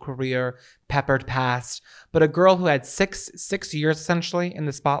 beautiful career, peppered past, but a girl who had six years essentially in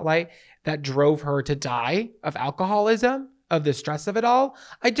the spotlight that drove her to die of alcoholism, of the stress of it all.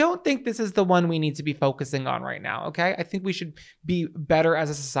 I don't think this is the one we need to be focusing on right now, okay? I think we should be better as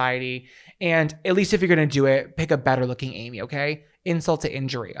a society, and at least if you're going to do it, pick a better looking Amy, okay? Insult to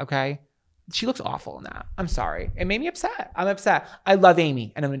injury, okay? She looks awful in that. I'm sorry. It made me upset. I'm upset. I love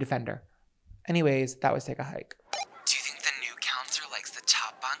Amy and I'm a defender. Anyways, that was Take a Hike. Do you think the new counselor likes the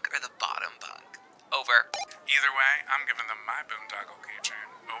top bunk or the bottom bunk? Over. Either way, I'm giving them my boondoggle keychain.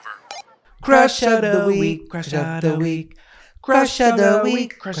 Over. Crush of the week. Crush of the week. Crush of the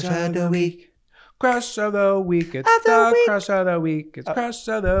week. Crush of the week. Crush of the week. It's the crush of the week. It's crush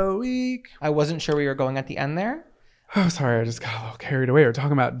of the week. I wasn't sure where you were going at the end there. Oh, sorry. I just got a little carried away. We were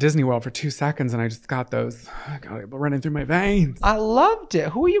talking about Disney World for 2 seconds, and I just got those. I got it running through my veins. I loved it.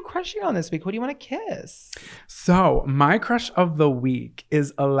 Who are you crushing on this week? Who do you want to kiss? So my crush of the week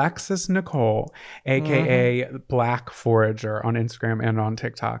is Alexis Nicole, aka Black Forager on Instagram and on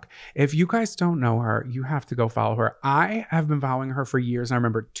TikTok. If you guys don't know her, you have to go follow her. I have been following her for years. And I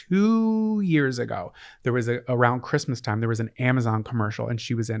remember 2 years ago, there was around Christmas time, there was an Amazon commercial and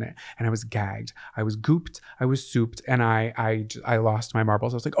she was in it. And I was gagged. I was gooped. I was souped. And I lost my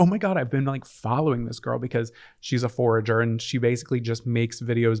marbles. I was like, oh my God, I've been like following this girl because she's a forager and she basically just makes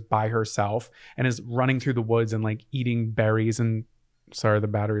videos by herself and is running through the woods and like eating berries and sorry, the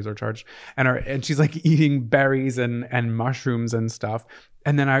batteries are charged. And she's like eating berries and mushrooms and stuff.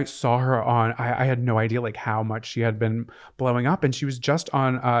 And then I saw her on, I had no idea like how much she had been blowing up. And she was just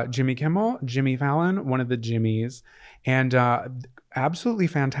on Jimmy Fallon, one of the Jimmys. And absolutely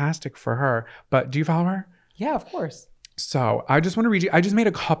fantastic for her. But do you follow her? Yeah, of course. So I just want to read you. I just made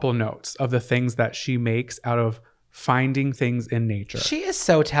a couple notes of the things that she makes out of finding things in nature. She is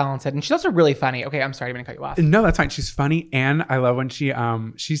so talented and she's also really funny. Okay, I'm sorry, I'm gonna cut you off. No, that's fine. She's funny and I love when she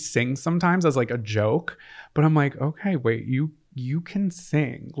sings sometimes as like a joke. But I'm like, okay, wait, you can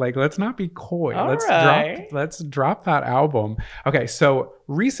sing. Like, let's not be coy. Let's drop that album. Okay, so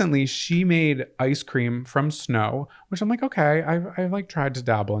recently she made ice cream from snow, which I'm like, okay, I've like tried to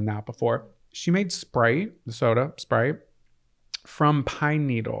dabble in that before. She made Sprite, the soda Sprite, from pine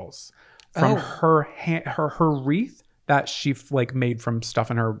needles, from her wreath that she like made from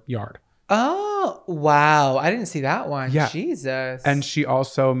stuff in her yard. Oh, wow. I didn't see that one. Yeah. Jesus. And she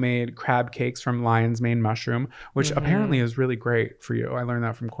also made crab cakes from lion's mane mushroom, which apparently is really great for you. I learned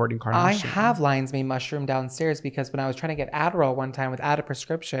that from Kourtney Kardashian. I have lion's mane mushroom downstairs because when I was trying to get Adderall one time without a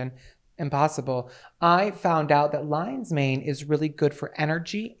prescription, impossible, I found out that lion's mane is really good for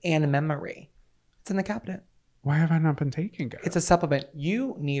energy and memory. It's in the cabinet. Why have I not been taking it? It's a supplement.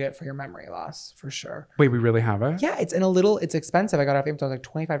 You need it for your memory loss, for sure. Wait, we really have it? Yeah, it's expensive. I got it off Amazon, like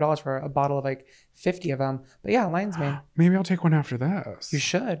 $25 for a bottle of like 50 of them. But yeah, lion's mane. Maybe I'll take one after this. You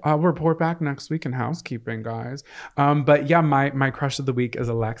should. I'll report back next week in housekeeping, guys. But yeah, my crush of the week is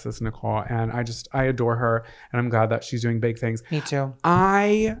Alexis Nicole, and I adore her, and I'm glad that she's doing big things. Me too.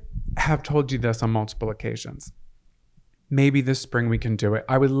 I have told you this on multiple occasions. Maybe this spring we can do it.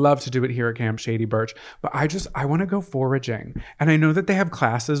 I would love to do it here at Camp Shady Birch, but I want to go foraging. And I know that they have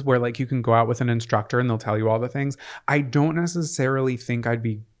classes where like you can go out with an instructor and they'll tell you all the things. I don't necessarily think I'd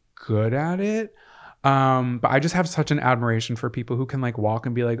be good at it. But I just have such an admiration for people who can like walk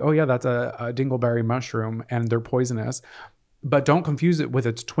and be like, oh yeah, that's a dingleberry mushroom and they're poisonous. But don't confuse it with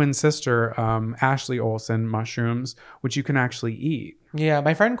its twin sister, Ashley Olsen mushrooms, which you can actually eat. Yeah,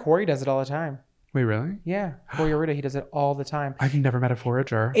 my friend Corey does it all the time. Wait, really? Yeah, Corey Arita, he does it all the time. I've never met a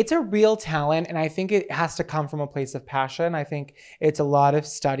forager. It's a real talent, and I think it has to come from a place of passion. I think it's a lot of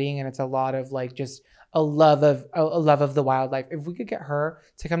studying, and it's a lot of like just a love of the wildlife. If we could get her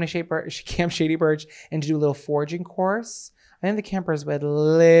to come to Camp Shady Birch and to do a little foraging course, I think the campers would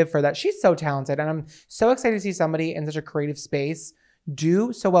live for that. She's so talented, and I'm so excited to see somebody in such a creative space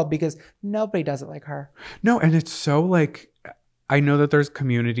do so well because nobody does it like her. No, and it's so like, I know that there's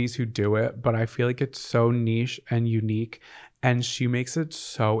communities who do it, but I feel like it's so niche and unique, and she makes it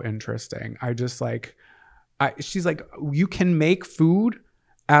so interesting. She's like, you can make food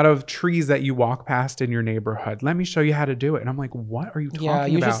out of trees that you walk past in your neighborhood. Let me show you how to do it. And I'm like, what are you talking about?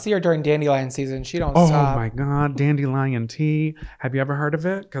 Yeah, you should see her during dandelion season. She don't stop. stop. Oh my God, dandelion tea. Have you ever heard of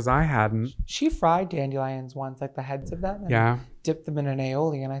it? Because I hadn't. She fried dandelions once, like the heads of them, and dipped them in an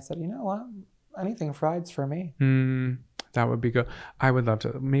aioli. And I said, you know what? Anything fried's for me. That would be good. I would love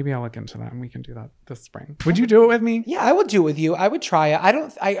to. Maybe I'll look into that and we can do that this spring. Would you do it with me? Yeah, I would do it with you. I would try it. I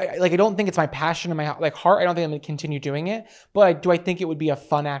don't think it's my passion in my like heart. I don't think I'm going to continue doing it. But do I think it would be a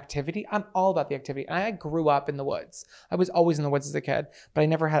fun activity? I'm all about the activity. And I grew up in the woods. I was always in the woods as a kid, but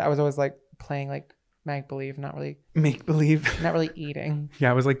I was always like playing like make-believe, not really eating.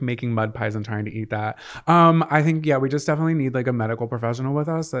 Yeah, I was like making mud pies and trying to eat that. I think, we just definitely need like a medical professional with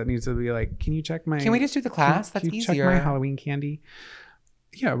us that needs to be like, can we just do the class? That's easier. Check my Halloween candy?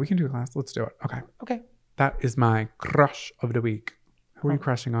 Yeah, we can do a class. Let's do it. Okay. Okay. That is my crush of the week. Who are you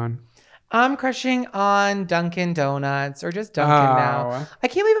crushing on? I'm crushing on Dunkin' Donuts or just Dunkin' now. I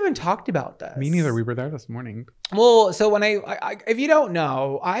can't believe I haven't talked about this. Me neither. We were there this morning. Well, so when I if you don't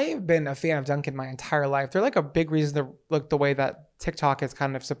know, I've been a fan of Dunkin' my entire life. They're like a big reason the way that TikTok has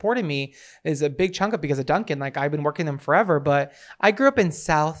kind of supported me is a big chunk of because of Dunkin'. Like I've been working them forever, but I grew up in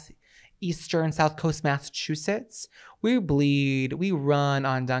South Coast Massachusetts. We bleed, we run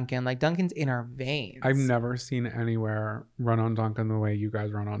on Dunkin'. Like Dunkin's in our veins. I've never seen anywhere run on Dunkin' the way you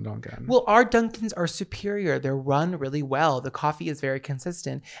guys run on Dunkin'. Well, our Dunkins are superior. They're run really well. The coffee is very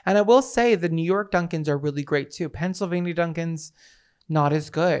consistent. And I will say the New York Dunkins are really great too. Pennsylvania Dunkins, not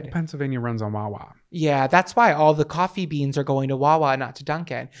as good. Pennsylvania runs on Wawa. Yeah, that's why all the coffee beans are going to Wawa, not to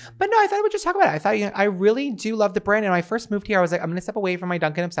Dunkin'. But no, I thought I would just talk about it. I thought I really do love the brand. And when I first moved here, I was like, I'm going to step away from my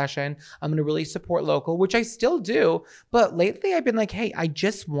Dunkin' obsession. I'm going to really support local, which I still do. But lately, I've been like, hey, I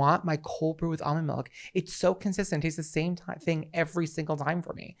just want my cold brew with almond milk. It's so consistent. It tastes the same thing every single time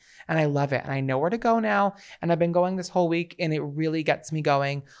for me. And I love it. And I know where to go now. And I've been going this whole week, and it really gets me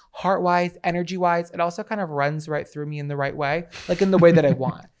going heart-wise, energy-wise. It also kind of runs right through me in the right way, like in the way that I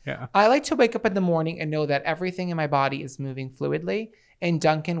want. Yeah. I like to wake up in the morning and know that everything in my body is moving fluidly, and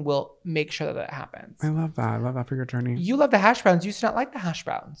Dunkin' will make sure that that happens. I love that. I love that for your journey. You love the hash browns. You used to not like the hash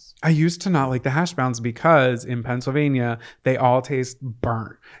browns. I used to not like the hash browns because in Pennsylvania, they all taste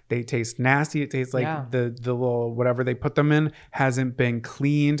burnt. They taste nasty. It tastes like the little whatever they put them in hasn't been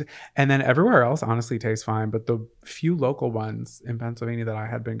cleaned. And then everywhere else honestly tastes fine. But the few local ones in Pennsylvania that I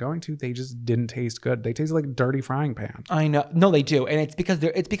had been going to, they just didn't taste good. They taste like dirty frying pan. I know. No, they do. And it's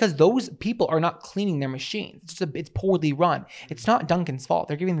because those people are not cleaning their machines. It's poorly run. It's not Dunkin's fault.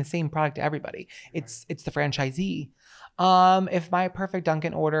 They're giving the same product to everybody. It's the franchisee. If my perfect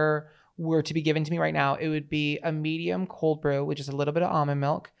Dunkin' order were to be given to me right now, it would be a medium cold brew with just a little bit of almond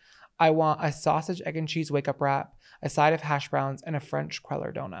milk. I want a sausage, egg, and cheese wake-up wrap, a side of hash browns, and a French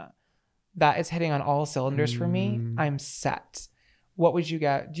Queller donut. That is hitting on all cylinders for me. I'm set. What would you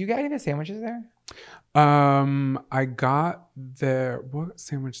get? Do you get any of the sandwiches there? I got what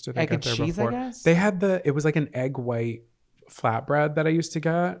sandwich did I get there cheese, before? I guess? They had it was like an egg white flatbread that I used to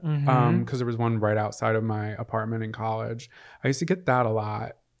get because there was one right outside of my apartment in college. I used to get that a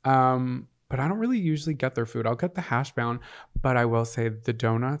lot. But I don't really usually get their food. I'll get the hash brown, but I will say the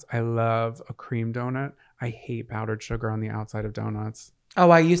donuts, I love a cream donut. I hate powdered sugar on the outside of donuts. Oh,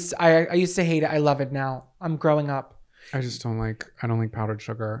 I used to hate it. I love it now. I'm growing up. I don't like powdered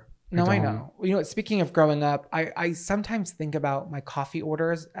sugar. No, I know. You know what? Speaking of growing up, I sometimes think about my coffee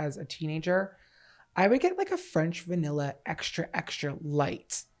orders as a teenager. I would get like a French vanilla extra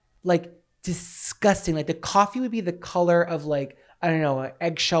light. Like disgusting. Like the coffee would be the color of like, I don't know, an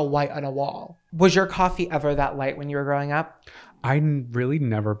eggshell white on a wall. Was your coffee ever that light when you were growing up? I really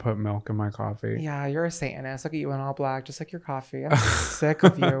never put milk in my coffee. Yeah, you're a Satanist. Look at you in all black, just like your coffee. I'm sick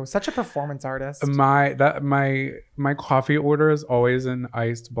of you. Such a performance artist. My coffee order is always an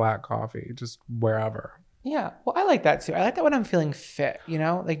iced black coffee, just wherever. Yeah, well, I like that too. I like that when I'm feeling fit, you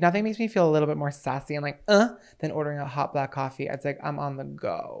know? Like nothing makes me feel a little bit more sassy and like, than ordering a hot black coffee. It's like I'm on the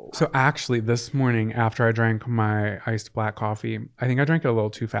go. So actually this morning after I drank my iced black coffee, I think I drank it a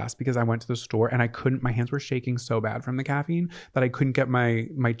little too fast because I went to the store and my hands were shaking so bad from the caffeine that I couldn't get my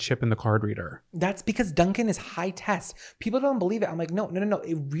chip in the card reader. That's because Dunkin' is high test. People don't believe it. I'm like, no.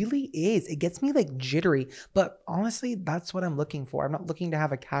 It really is. It gets me like jittery. But honestly, that's what I'm looking for. I'm not looking to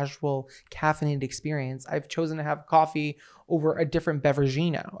have a casual caffeinated experience. I've chosen to have coffee over a different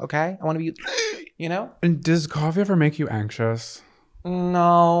beveragino, okay? I want to be, you know? And does coffee ever make you anxious?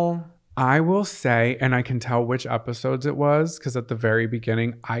 No. I will say, and I can tell which episodes it was, because at the very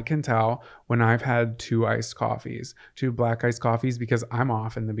beginning, I can tell when I've had two black iced coffees, because I'm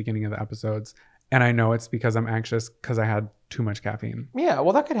off in the beginning of the episodes. And I know it's because I'm anxious because I had too much caffeine. Yeah,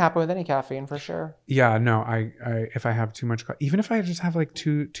 well, that could happen with any caffeine for sure. Yeah, no, I if I have too much, even if I just have like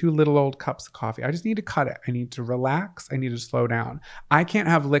two little old cups of coffee, I just need to cut it. I need to relax. I need to slow down. I can't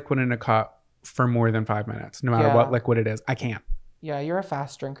have liquid in a cup for more than 5 minutes, no matter what liquid it is. I can't. Yeah, you're a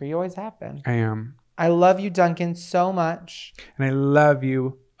fast drinker. You always have been. I am. I love you, Dunkin', so much. And I love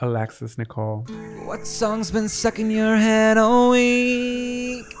you, Alexis Nicole. What song's been stuck in your head all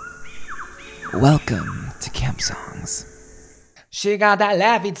week? Welcome to Camp Songs. She got that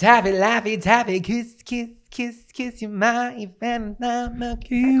laffy taffy, kiss you my even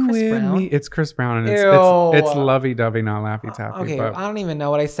It's Chris Brown and it's lovey dovey, not laffy taffy. Okay, but I don't even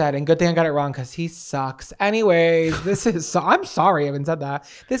know what I said, and good thing I got it wrong because he sucks. Anyways, I'm sorry I haven't said that.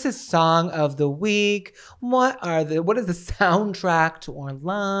 This is Song of the Week. What is the soundtrack to our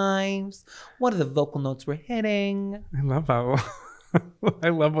lives? What are the vocal notes we're hitting? I love that. I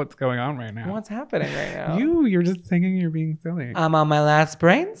love what's going on right now. What's happening right now? You're just singing. You're being silly. I'm on my last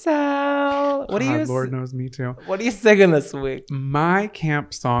brain cell. What God, are you? Lord knows me too. What are you singing this week? My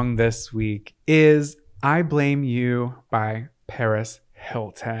camp song this week is "I Blame You" by Paris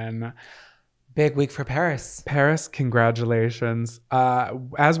Hilton. Big week for Paris. Paris, congratulations.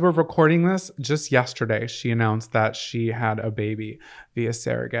 As we're recording this, just yesterday, she announced that she had a baby via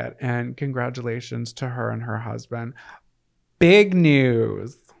surrogate. And congratulations to her and her husband. Big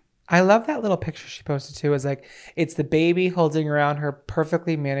news. I love that little picture she posted too. It's like, it's the baby holding around her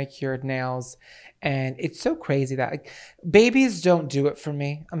perfectly manicured nails. And it's so crazy that like, babies don't do it for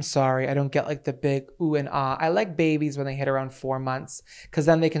me. I'm sorry. I don't get like the big ooh and ah. I like babies when they hit around 4 months because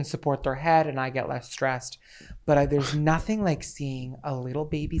then they can support their head and I get less stressed. But there's nothing like seeing a little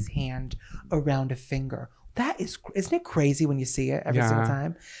baby's hand around a finger. That is, isn't it crazy when you see it every single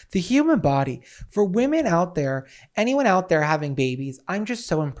time? The human body. For women out there, anyone out there having babies, I'm just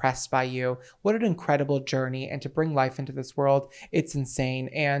so impressed by you. What an incredible journey. And to bring life into this world, it's insane.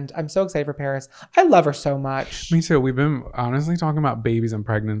 And I'm so excited for Paris. I love her so much. Me too. We've been honestly talking about babies and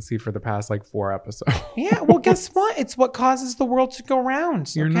pregnancy for the past like 4 episodes. Yeah, well, guess what? It's what causes the world to go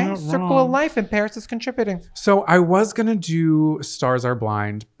round. You're not Circle wrong. of life, and Paris is contributing. So I was going to do Stars Are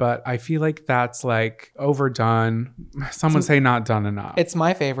Blind, but I feel like that's like overdone. Some would say not done enough. It's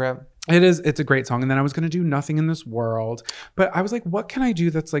my favorite. It is. It's a great song. And then I was going to do Nothing in This World, but I was like, what can I do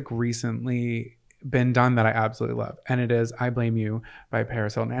that's like recently been done that I absolutely love? And it is I Blame You by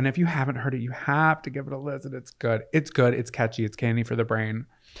Paris Hilton. And if you haven't heard it, you have to give it a listen. It's good. It's good. It's catchy. It's candy for the brain.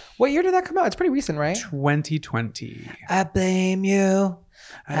 What year did that come out? It's pretty recent, right? 2020. I blame you.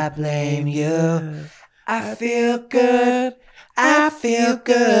 I blame you. I feel good. I feel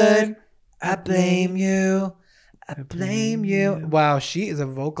good. I blame you. I blame you. Wow, she is a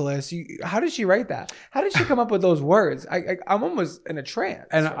vocalist. How did she write that? How did she come up with those words? I'm almost in a trance.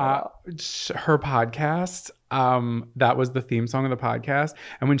 And her podcast, that was the theme song of the podcast.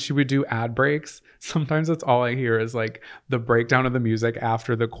 And when she would do ad breaks, sometimes that's all I hear is like the breakdown of the music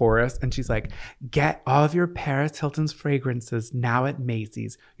after the chorus. And she's like, get all of your Paris Hilton's fragrances now at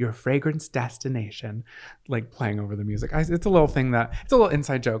Macy's, your fragrance destination, like playing over the music. It's a little thing it's a little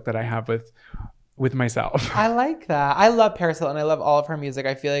inside joke that I have with myself. I like that. I love Paris Hilton. I love all of her music.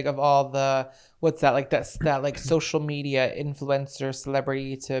 I feel like of all the, what's that, like that like social media influencer,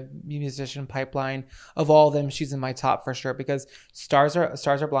 celebrity to musician pipeline, of all of them, she's in my top for sure, because Stars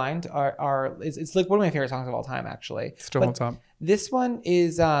Are Blind it's like one of my favorite songs of all time, actually. Still holds up. This one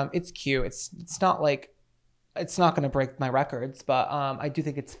is it's cute. It's not like, it's not going to break my records, but I do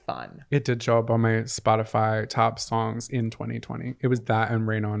think it's fun. It did show up on my Spotify top songs in 2020. It was that and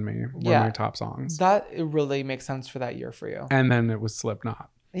Rain on Me were my top songs. That really makes sense for that year for you. And then it was Slipknot.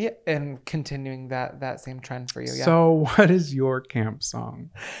 Yeah, and continuing that same trend for you. Yeah. So what is your camp song?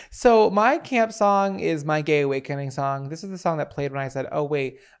 So my camp song is my gay awakening song. This is the song that played when I said, oh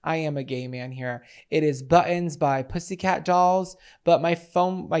wait, I am a gay man here. It is Buttons by Pussycat Dolls. But my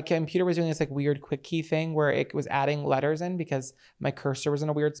computer was doing this like weird quick key thing where it was adding letters in because my cursor was in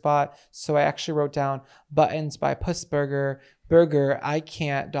a weird spot. So I actually wrote down Buttons by Pussburger, I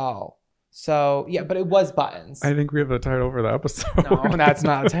Can't Doll. So yeah, but it was Buttons. I think we have the title for the episode. No, that's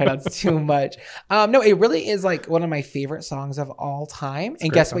not a title. That's too much. No, it really is like one of my favorite songs of all time.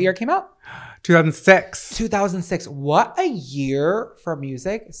 And guess what year it came out? 2006. 2006. What a year for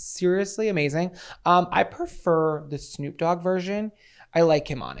music. Seriously amazing. I prefer the Snoop Dogg version. I like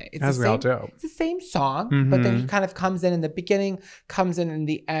him on it. As we all do. It's the same song, but then he kind of comes in the beginning, comes in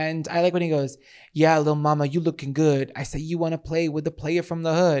the end. I like when he goes, yeah, little mama, you looking good. I say, you want to play with the player from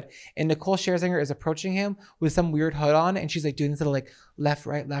the hood. And Nicole Scherzinger is approaching him with some weird hood on. And she's like doing this little like left,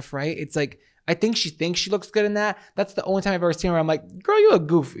 right. It's like, I think she thinks she looks good in that. That's the only time I've ever seen her. I'm like, girl, you look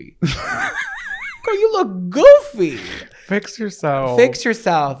goofy. Girl, you look goofy. Fix yourself. Fix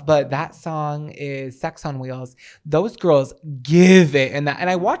yourself. But that song is Sex on Wheels. Those girls give it. And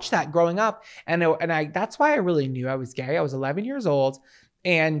I watched that growing up. And that's why I really knew I was gay. I was 11 years old.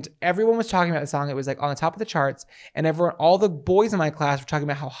 And everyone was talking about the song. It was like on the top of the charts. And all the boys in my class were talking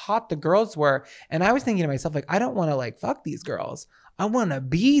about how hot the girls were. And I was thinking to myself, like, I don't want to like fuck these girls. I want to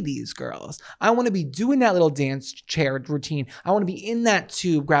be these girls. I want to be doing that little dance chair routine. I want to be in that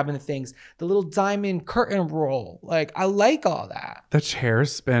tube grabbing the things, the little diamond curtain roll. Like, I like all that. The chair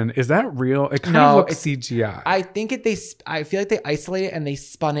spin, is that real? It kind of looks CGI. I think I feel like they isolate it and they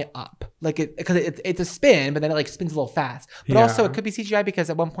spun it up. Like because it's a spin, but then it like spins a little fast. But also it could be CGI because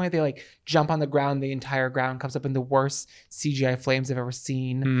at one point they like jump on the ground, the entire ground comes up in the worst CGI flames I've ever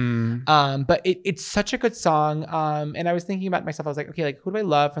seen. But it's such a good song. And I was thinking about myself, I was like, okay, like who do I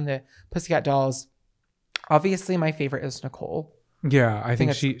love from the Pussycat Dolls? Obviously my favorite is Nicole. Yeah, I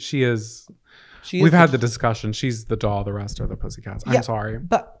think she is. We've had the discussion. She's the doll, the rest are the Pussycats. I'm sorry.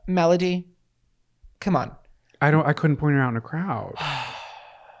 But Melody, Come on. I couldn't point her out in a crowd.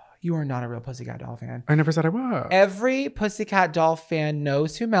 You are not a real Pussycat Doll fan. I never said I was. Every Pussycat Doll fan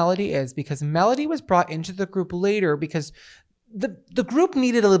knows who Melody is because Melody was brought into the group later because the group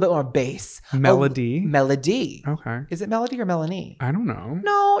needed a little bit more bass. Melody? Melody. Okay. Is it Melody or Melanie? I don't know.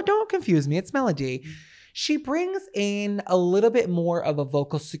 No, don't confuse me. It's Melody. She brings in a little bit more of a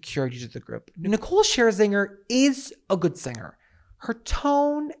vocal security to the group. Nicole Scherzinger is a good singer. Her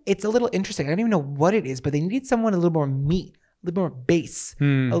tone, it's a little interesting. I don't even know what it is, but they need someone a little more meat, a little more bass. I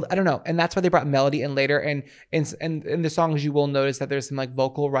don't know. And that's why they brought Melody in later. And in the songs, you will notice that there's some like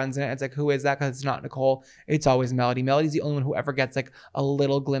vocal runs in it. It's like, who is that? Because it's not Nicole. It's always Melody. Melody's the only one who ever gets like a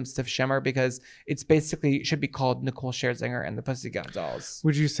little glimpse of shimmer because it's basically should be called Nicole Scherzinger and the Pussycat Dolls.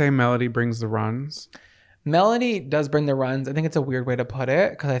 Would you say Melody brings the runs? Melody does bring the runs. I think it's a weird way to put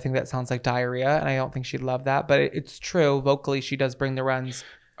it because I think that sounds like diarrhea and I don't think she'd love that. But it's true. Vocally, she does bring the runs.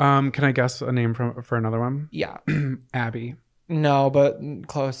 Can I guess a name for another one? Yeah. Abby. No, but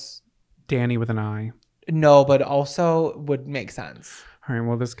close. Danny with an I. No, but also would make sense. All right.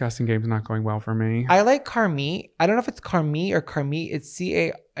 Well, this guessing game's not going well for me. I like Carmit. I don't know if it's Carmit or Carmit. It's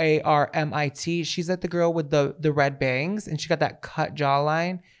Carmit. She's like the girl with the red bangs and she got that cut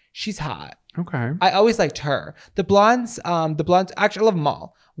jawline. She's hot. Okay. I always liked her. The blondes, actually, I love them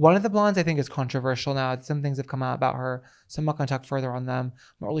all. One of the blondes I think is controversial now. Some things have come out about her, so I'm not going to talk further on them.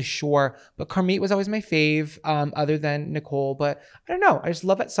 I'm not really sure. But Carmit was always my fave, other than Nicole. But I don't know. I just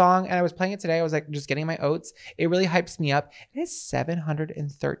love that song. And I was playing it today. I was like just getting my oats. It really hypes me up. It has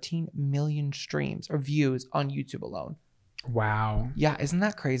 713 million streams or views on YouTube alone. Wow. Yeah, isn't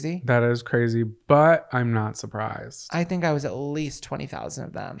that crazy? That is crazy, but I'm not surprised. I think I was at least 20,000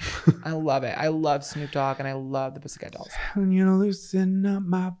 of them. I love it. I love Snoop Dogg and I love the Pussycat Dolls. Telling you to loosen up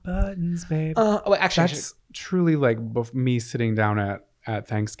my buttons, babe. Actually, that's truly like me sitting down at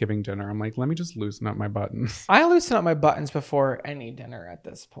Thanksgiving dinner. I'm like, let me just loosen up my buttons. I loosen up my buttons before any dinner at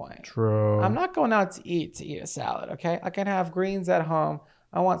this point. True. I'm not going out to eat a salad, okay? I can have greens at home.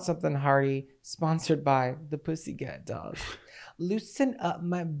 I want something hearty, sponsored by the Pussycat Dolls. Loosen up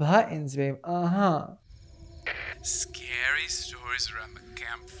my buttons, babe. Scary stories around the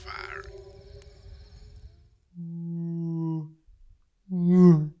campfire.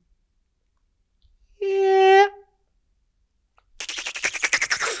 Yeah.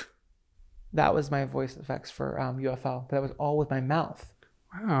 That was my voice effects for UFO, but that was all with my mouth.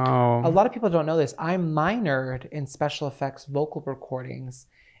 Wow. A lot of people don't know this. I minored in special effects vocal recordings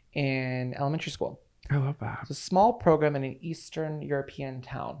in elementary school. I love that. It's a small program in an Eastern European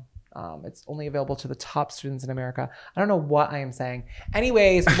town. It's only available to the top students in America. I don't know what I am saying.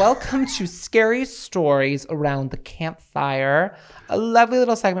 Anyways, welcome to Scary Stories Around the Campfire, a lovely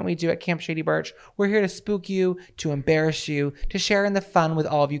little segment we do at Camp Shady Birch. We're here to spook you, to embarrass you, to share in the fun with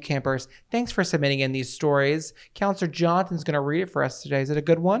all of you campers. Thanks for submitting in these stories. Counselor Jonathan's going to read it for us today. Is it a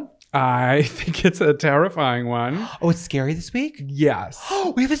good one? I think it's a terrifying one. Oh, it's scary this week? Yes.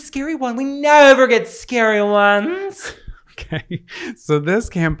 Oh, we have a scary one. We never get scary ones. Okay, so this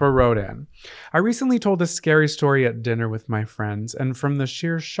camper wrote in. I recently told a scary story at dinner with my friends, and from the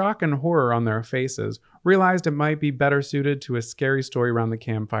sheer shock and horror on their faces, realized it might be better suited to a scary story around the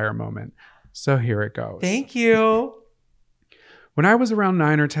campfire moment. So here it goes. Thank you. When I was around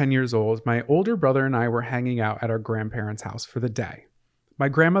 9 or 10 years old, my older brother and I were hanging out at our grandparents' house for the day. My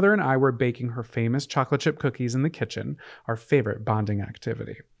grandmother and I were baking her famous chocolate chip cookies in the kitchen, our favorite bonding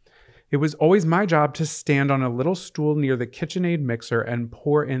activity. It was always my job to stand on a little stool near the KitchenAid mixer and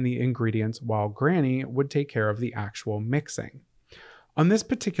pour in the ingredients while Granny would take care of the actual mixing. On this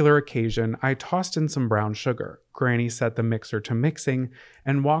particular occasion, I tossed in some brown sugar. Granny set the mixer to mixing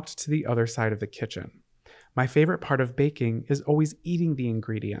and walked to the other side of the kitchen. My favorite part of baking is always eating the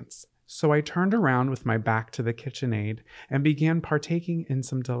ingredients, so I turned around with my back to the KitchenAid and began partaking in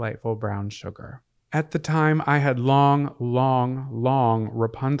some delightful brown sugar. At the time, I had long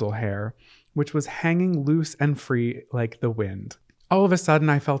Rapunzel hair, which was hanging loose and free like the wind. All of a sudden,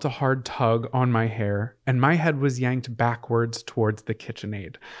 I felt a hard tug on my hair, and my head was yanked backwards towards the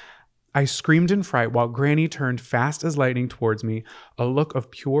KitchenAid. I screamed in fright while Granny turned fast as lightning towards me, a look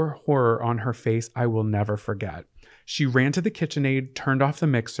of pure horror on her face I will never forget. She ran to the KitchenAid, turned off the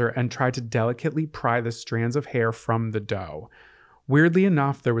mixer, and tried to delicately pry the strands of hair from the dough. Weirdly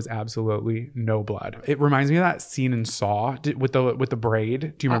enough, there was absolutely no blood. It reminds me of that scene in Saw with the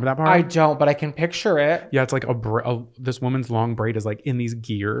braid. Do you remember that part? I don't, but I can picture it. Yeah, it's like this woman's long braid is like in these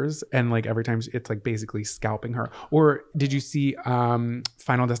gears, and like every time it's like basically scalping her. Or did you see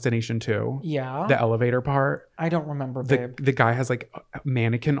Final Destination 2? Yeah. The elevator part. I don't remember, babe. The guy has like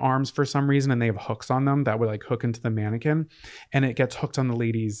mannequin arms for some reason, and they have hooks on them that would like hook into the mannequin, and it gets hooked on the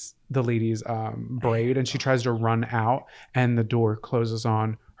lady's the lady's braid, and she tries to run out, and the door closes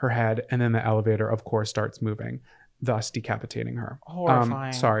on her head, and then the elevator, of course, starts moving, thus decapitating her.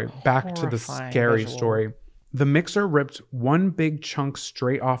 Horrifying. Sorry, back to the Horrifying scary visual. story. The mixer ripped one big chunk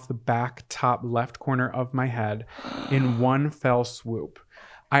straight off the back top left corner of my head in one fell swoop.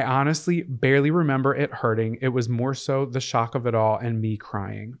 I honestly barely remember it hurting. It was more so the shock of it all and me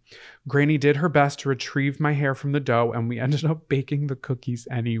crying. Granny did her best to retrieve my hair from the dough, and we ended up baking the cookies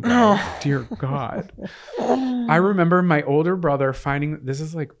anyway. Dear God. I remember my older brother finding, this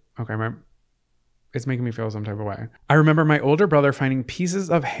is like, okay, it's making me feel some type of way. I remember my older brother finding pieces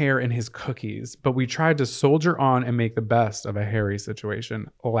of hair in his cookies, but we tried to soldier on and make the best of a hairy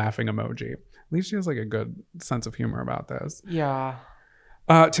situation. Laughing emoji. At least she has like a good sense of humor about this. Yeah.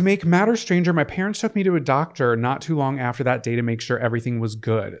 To make matters stranger, my parents took me to a doctor not too long after that day to make sure everything was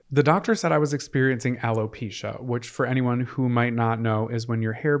good. The doctor said I was experiencing alopecia, which for anyone who might not know is when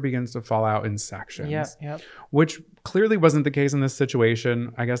your hair begins to fall out in sections. Yep. Which clearly wasn't the case in this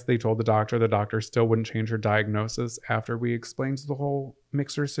situation. I guess they told the doctor still wouldn't change her diagnosis after we explained the whole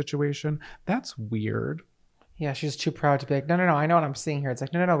mixer situation. That's weird. Yeah, she's too proud to be like, no, I know what I'm seeing here. It's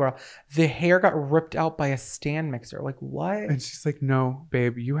like, no, girl. The hair got ripped out by a stand mixer. Like, what? And she's like, no,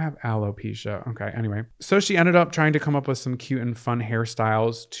 babe, you have alopecia. Okay, anyway. So she ended up trying to come up with some cute and fun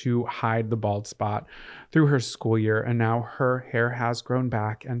hairstyles to hide the bald spot through her school year. And now her hair has grown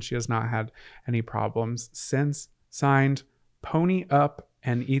back and she has not had any problems since. Signed, Pony Up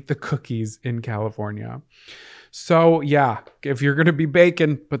and Eat the Cookies in California. So yeah, if you're going to be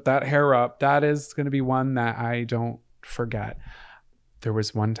baking, put that hair up. That is going to be one that I don't forget. There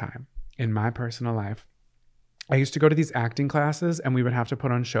was one time in my personal life, I used to go to these acting classes and we would have to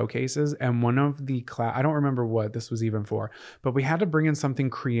put on showcases. And one of the I don't remember what this was even for, but we had to bring in something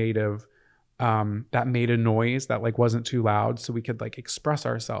creative that made a noise that like wasn't too loud so we could like express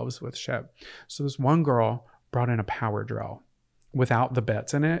ourselves with shit. So this one girl brought in a power drill without the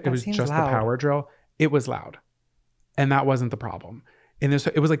bits in it. It was just loud. the power drill. It was loud. And that wasn't the problem. And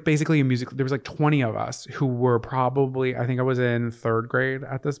it was like basically a music. There was like 20 of us who were probably, I think I was in 3rd grade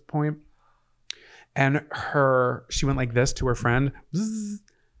at this point. And she went like this to her friend. Bzzz.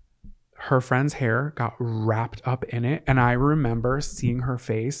 Her friend's hair got wrapped up in it. And I remember seeing her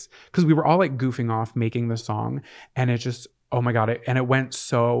face because we were all like goofing off making the song. And it just, oh my God. It went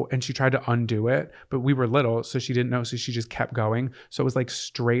so, and she tried to undo it, but we were little. So she didn't know. So she just kept going. So it was like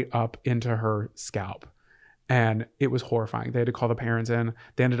straight up into her scalp. And it was horrifying. They had to call the parents in.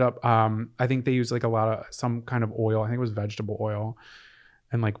 They ended up, I think they used like some kind of oil. I think it was vegetable oil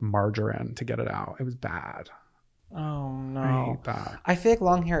and like margarine to get it out. It was bad. Oh no. I hate that. I feel like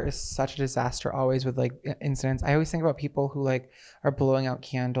long hair is such a disaster always with like incidents. I always think about people who like are blowing out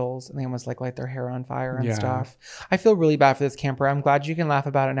candles and they almost like light their hair on fire and stuff. I feel really bad for this camper. I'm glad you can laugh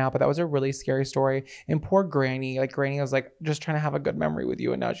about it now, but that was a really scary story. And poor Granny, like Granny was like just trying to have a good memory with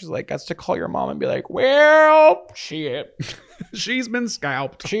you. And now she's like, gets to call your mom and be like, well, shit. She's been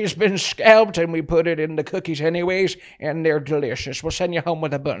scalped. She's been scalped and we put it in the cookies anyways. And they're delicious. We'll send you home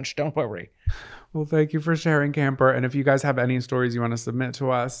with a bunch. Don't worry. Well, thank you for sharing, Camper. And if you guys have any stories you want to submit to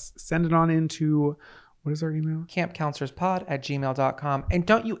us, send it on into, what is our email? campcounselorspod@gmail.com. And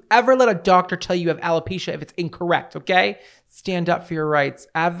don't you ever let a doctor tell you have alopecia if it's incorrect, okay? Stand up for your rights.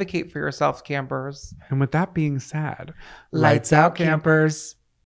 Advocate for yourselves, campers. And with that being said, Lights out, campers.